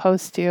wasn't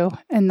supposed to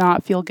and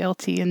not feel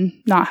guilty and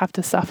not have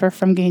to suffer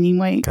from gaining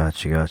weight.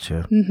 Gotcha.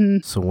 Mm-hmm.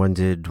 So when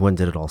did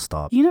it all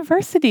stop?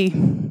 University.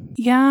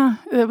 Yeah,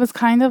 it was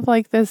kind of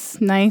like this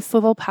nice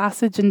little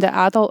passage into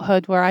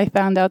adulthood where I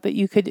found out that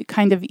you could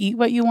kind of eat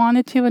what you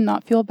wanted to and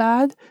not feel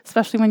bad,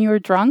 especially when you were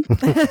drunk.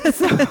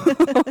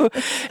 So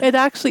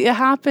it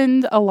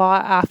happened a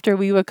lot after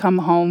we would come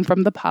home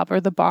from the pub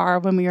or the bar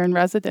when we were in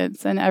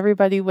residence, and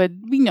everybody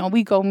would,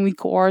 we go and we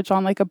gorge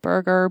on like a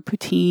burger or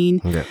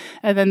poutine,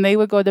 and then they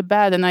would go to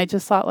bed, and I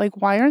just thought,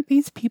 like, why aren't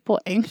these people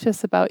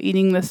anxious about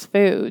eating this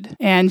food?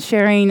 And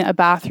sharing a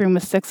bathroom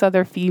with 6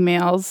 other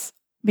females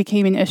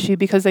became an issue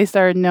because they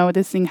started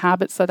noticing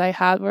habits that I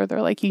had where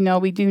they're like,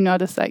 we do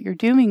notice that you're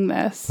doing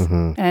this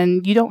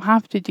and you don't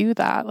have to do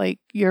that. Like,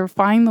 you're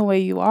fine the way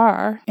you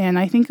are. And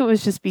I think it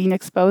was just being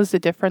exposed to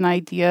different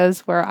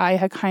ideas where I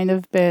had kind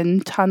of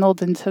been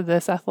tunneled into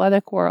this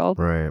athletic world.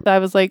 Right. I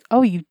was like,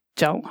 oh, you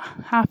don't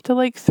have to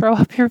like throw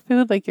up your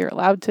food, like you're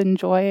allowed to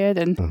enjoy it.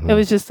 And it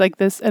was just like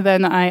this. And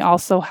then I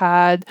also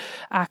had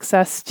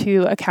access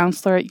to a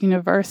counselor at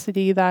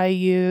university that I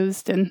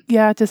used, and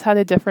just had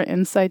a different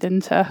insight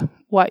into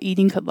what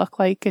eating could look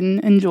like and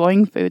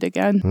enjoying food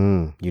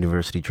again.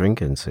 University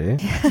drinking, see?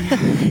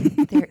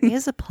 There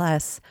is a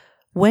plus.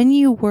 When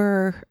you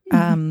were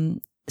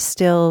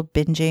still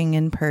binging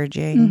and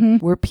purging,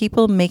 were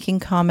people making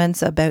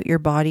comments about your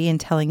body and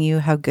telling you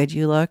how good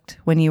you looked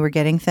when you were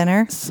getting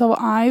thinner? So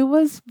I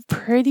was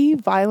pretty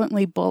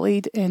violently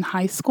bullied in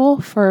high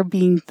school for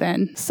being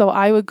thin. So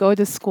I would go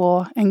to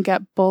school and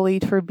get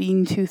bullied for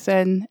being too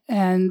thin.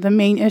 And the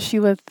main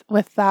issue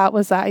with that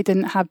was that I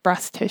didn't have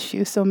breast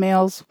tissue. So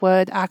males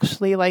would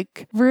actually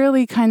like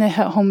really kind of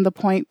hit home the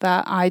point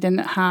that I didn't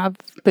have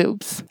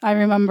boobs. I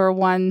remember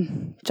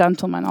one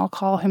gentleman, I'll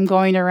call him,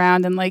 going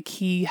around and like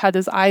he had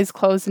his eyes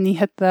closed and he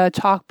hit the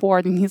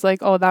chalkboard and he's like,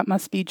 oh, that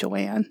must be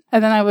Joanne.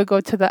 And then I would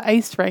go to the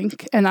ice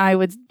rink and I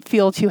would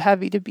feel too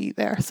heavy to be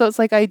there. So it's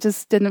like I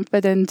just didn't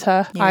fit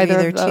into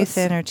either of those. Either too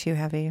thin or too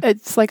heavy.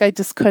 It's like I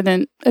just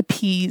couldn't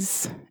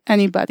appease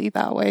anybody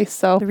that way.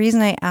 So the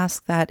reason I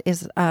ask that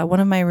is one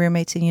of my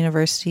roommates in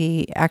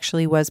university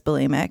actually was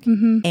bulimic.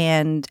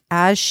 And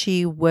as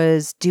she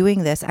was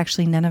doing this,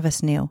 actually none of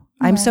us knew.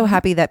 I'm so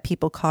happy that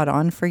people caught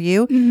on for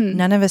you.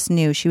 None of us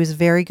knew. She was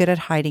very good at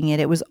hiding it.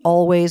 It was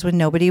always when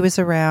nobody was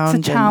around.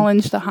 It's a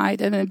challenge to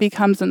hide it, and it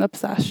becomes an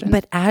obsession.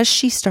 But as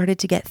she started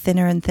to get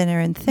thinner and thinner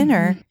and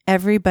thinner,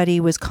 everybody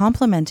was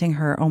complimenting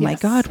her. Oh my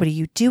God, what are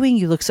you doing?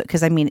 You look so,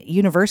 because I mean,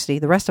 university,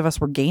 the rest of us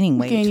were gaining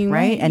weight,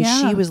 right? And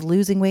she was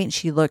losing weight and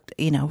she looked,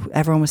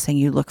 everyone was saying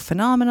you look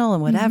phenomenal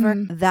and whatever.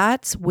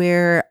 That's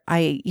where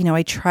I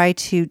try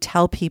to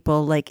tell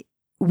people, like,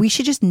 we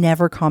should just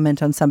never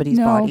comment on somebody's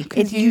body.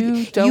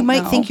 You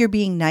might think you're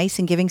being nice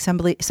and giving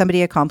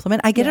somebody a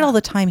compliment. I get it all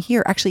the time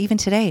here. Actually, even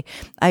today,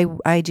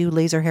 I do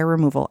laser hair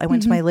removal. I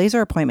went to my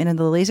laser appointment and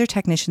the laser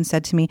technician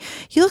said to me,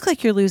 you look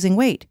like you're losing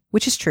weight,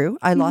 which is true.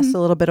 I lost a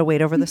little bit of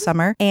weight over the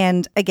summer.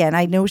 And again,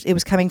 I know it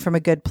was coming from a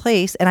good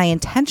place and I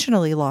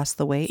intentionally lost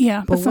the weight.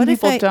 Yeah, but what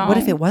if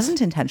it wasn't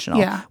intentional?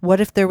 Yeah.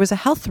 What if there was a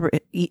health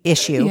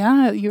issue?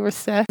 Yeah, you were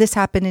sick. This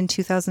happened in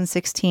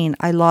 2016.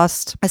 I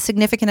lost a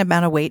significant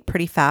amount of weight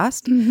pretty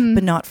fast.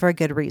 But not for a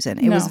good reason.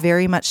 It was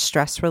very much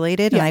stress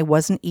related and I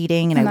wasn't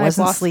eating and I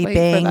wasn't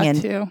sleeping.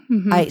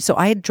 So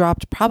I had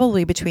dropped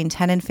probably between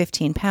 10 and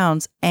 15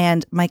 pounds.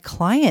 And my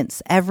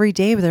clients every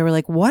day, they were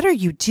like, what are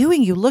you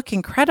doing? You look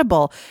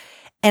incredible.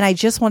 And I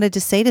just wanted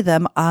to say to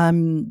them,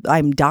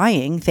 I'm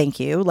dying. Thank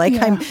you. Like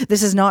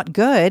this is not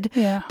good.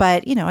 Yeah.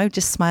 But, you know, I would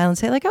just smile and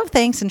say like, oh,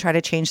 thanks. And try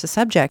to change the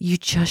subject. You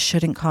just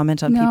shouldn't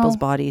comment on people's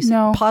bodies.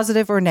 No.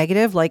 Positive or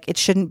negative. Like it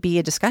shouldn't be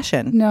a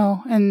discussion.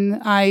 No.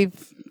 And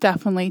I've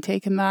definitely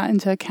taken that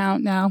into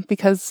account now,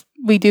 because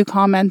we do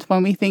comment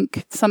when we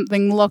think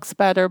something looks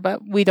better,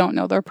 but we don't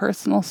know their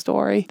personal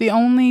story. The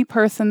only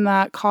person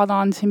that caught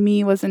on to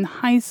me was in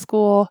high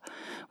school.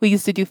 We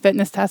used to do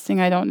fitness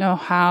testing. I don't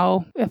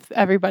know if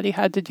everybody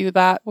had to do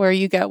that, where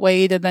you get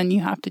weighed and then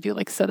you have to do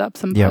like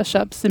sit-ups and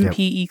push-ups in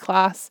PE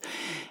class.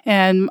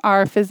 And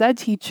our phys ed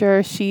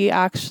teacher, she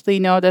actually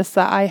noticed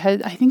that I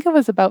think it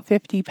was about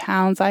 50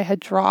 pounds I had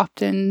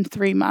dropped in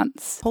 3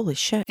 months. Holy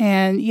shit.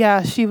 And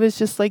yeah, she was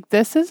just like,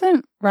 this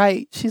isn't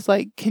right. She's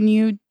like,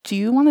 do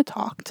you want to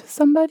talk to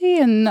somebody?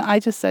 And I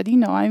just said, you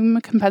know, I'm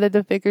a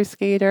competitive figure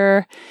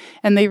skater.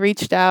 And they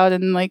reached out,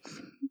 and like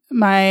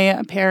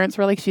my parents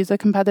were like, she's a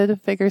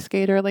competitive figure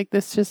skater. Like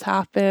this just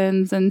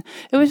happens. And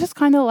it was just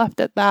kind of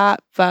left at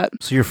that. But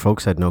so your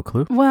folks had no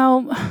clue?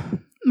 Well,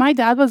 my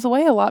dad was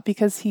away a lot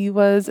because he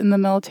was in the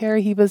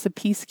military. He was a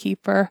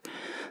peacekeeper.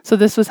 So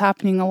this was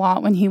happening a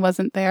lot when he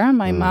wasn't there.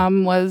 My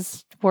mom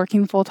was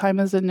working full-time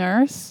as a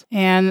nurse,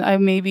 and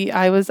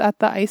I was at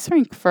the ice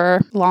rink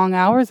for long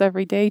hours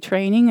every day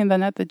training, and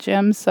then at the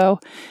gym. So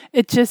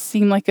it just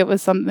seemed like it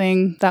was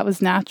something that was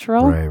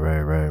natural.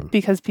 Right.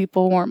 Because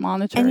people weren't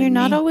monitoring. And you're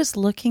not me. always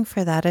looking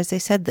for that. As I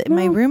said,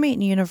 my roommate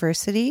in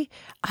university,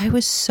 I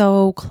was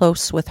so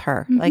close with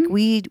her. Like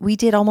we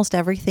did almost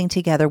everything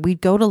together.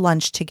 We'd go to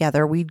lunch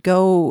together. We'd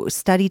go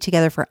study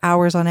together for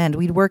hours on end.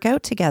 We'd work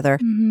out together.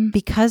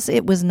 Because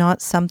it was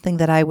not something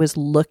that I was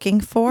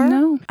looking for.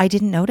 No. I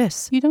didn't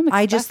notice. You don't expect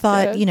I just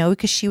thought, it. you know,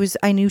 because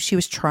I knew she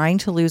was trying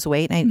to lose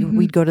weight, and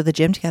we'd go to the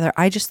gym together.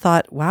 I just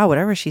thought, wow,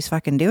 whatever she's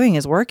fucking doing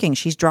is working.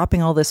 She's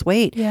dropping all this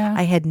weight. Yeah.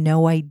 I had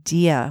no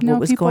idea what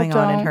was going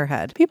on in her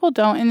head. People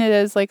don't. And it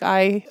is like,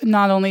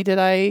 not only did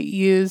I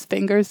use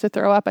fingers to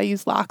throw up, I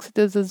used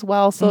laxatives as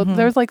well. So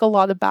there's like a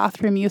lot of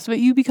bathroom use, but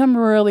you become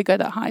really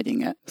good at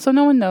hiding it. So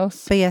no one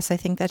knows. But yes, I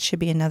think that should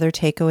be another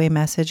takeaway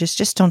message, is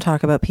just don't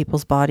talk about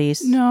people's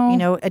bodies. No. You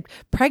know,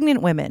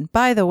 pregnant women,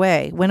 by the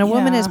way, when a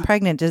woman is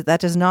pregnant, that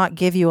does not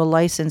give you a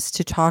license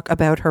to talk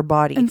about her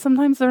body. And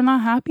sometimes they're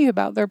not happy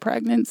about their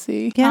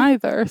pregnancy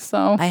either.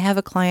 So I have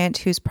a client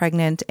who's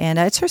pregnant, and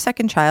it's her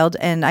second child.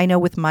 And I know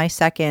with my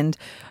second,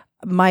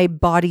 my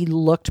body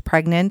looked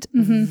pregnant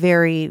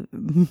very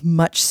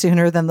much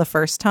sooner than the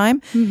first time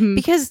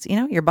because, you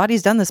know, your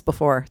body's done this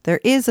before.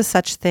 There is a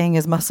such thing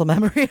as muscle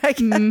memory. I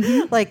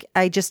guess. Like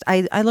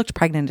I looked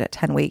pregnant at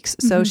 10 weeks.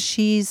 So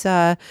she's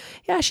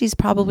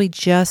probably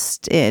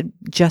just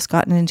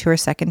gotten into her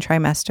second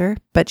trimester,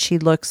 but she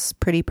looks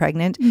pretty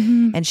pregnant.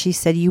 And she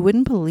said, you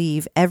wouldn't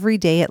believe, every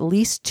day, at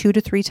least 2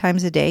 to 3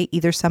 times a day,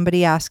 either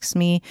somebody asks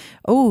me,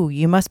 oh,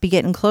 you must be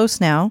getting close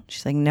now.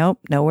 She's like, nope,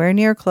 nowhere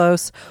near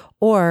close.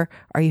 Or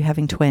are you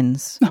having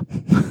twins?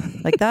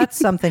 Like that's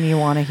something you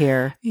want to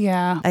hear.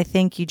 Yeah. I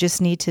think you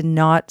just need to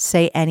not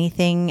say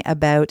anything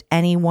about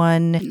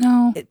anyone.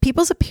 No.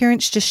 People's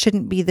appearance just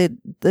shouldn't be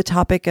the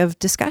topic of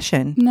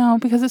discussion. No,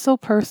 because it's so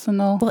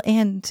personal. Well,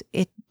 and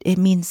it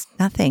means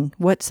nothing.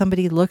 What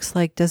somebody looks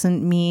like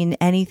doesn't mean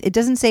anything. It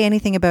doesn't say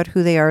anything about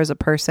who they are as a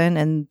person,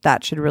 and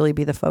that should really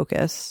be the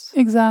focus.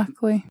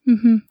 Exactly.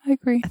 I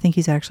agree. I think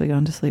he's actually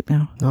gone to sleep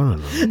now. No.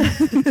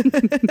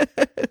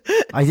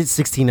 I did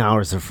 16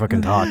 hours of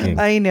fucking talking.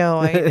 I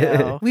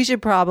know. We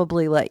should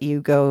probably let you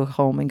go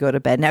home and go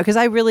to bed now, because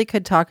I really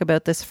could talk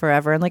about this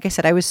forever. And like I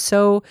said, I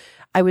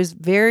was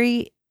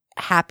very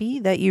happy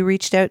that you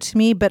reached out to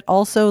me, but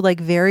also like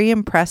very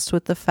impressed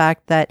with the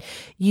fact that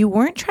you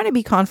weren't trying to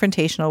be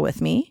confrontational with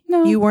me.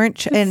 No, you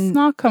weren't. It's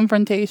not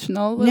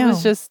confrontational. It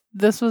was just,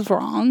 this was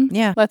wrong.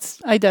 Yeah.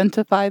 Let's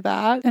identify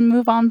that and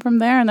move on from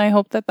there. And I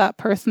hope that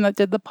person that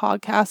did the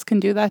podcast can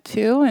do that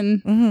too.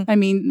 And I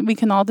mean, we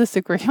can all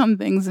disagree on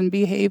things and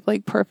behave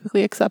like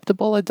perfectly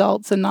acceptable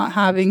adults and not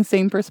having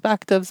same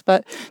perspectives,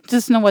 but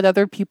just know what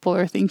other people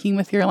are thinking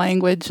with your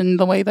language and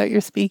the way that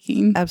you're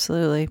speaking.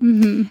 Absolutely.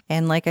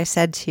 And like I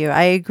said to you,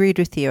 I agreed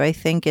with you. I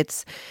think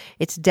it's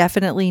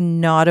definitely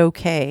not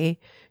okay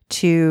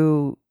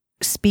to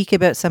speak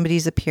about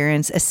somebody's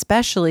appearance,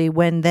 especially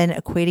when then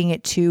equating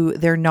it to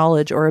their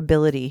knowledge or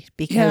ability,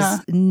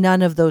 because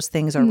none of those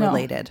things are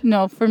related.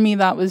 No, for me,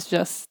 that was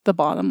just the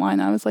bottom line.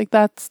 I was like,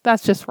 that's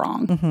just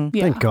wrong.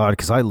 Thank God,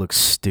 because I look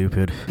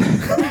stupid.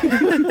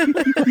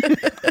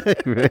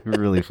 I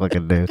really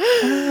fucking do.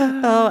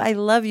 Oh, I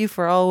love you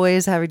for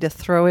always having to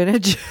throw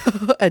in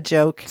a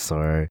joke.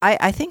 Sorry.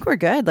 I think we're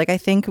good. Like, I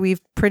think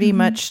we've pretty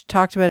much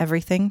talked about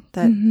everything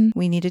that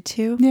we needed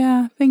to.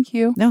 Yeah, thank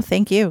you. No,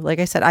 thank you. Like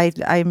I said,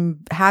 I'm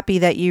happy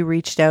that you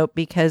reached out,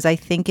 because I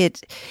think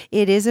it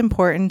is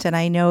important, and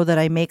I know that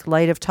I make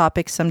light of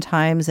topics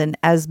sometimes, and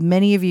as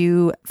many of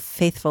you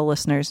faithful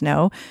listeners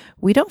know,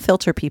 we don't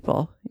filter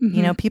people.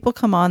 You know, people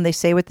come on, they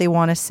say what they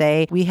want to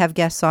say. We have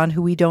guests on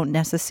who we don't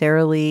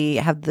necessarily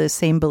have the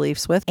same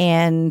beliefs with,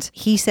 and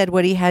he said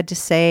what he had to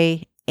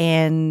say,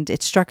 and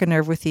it struck a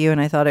nerve with you, and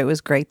I thought it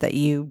was great that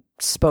you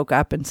spoke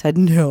up and said,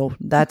 no,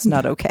 that's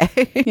not okay.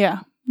 Yeah.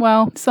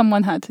 Well,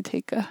 someone had to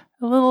take a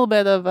little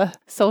bit of a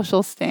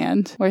social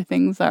stand where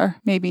things are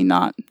maybe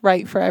not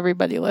right for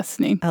everybody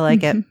listening. I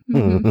like it.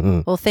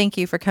 Mhm. Well, thank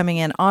you for coming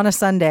in on a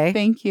Sunday.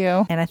 Thank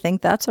you. And I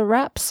think that's a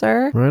wrap,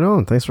 sir. Right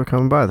on. Thanks for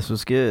coming by. This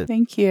was good.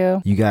 Thank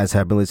you. You guys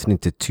have been listening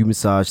to Two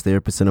Massage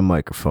Therapists and a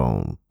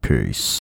Microphone. Peace.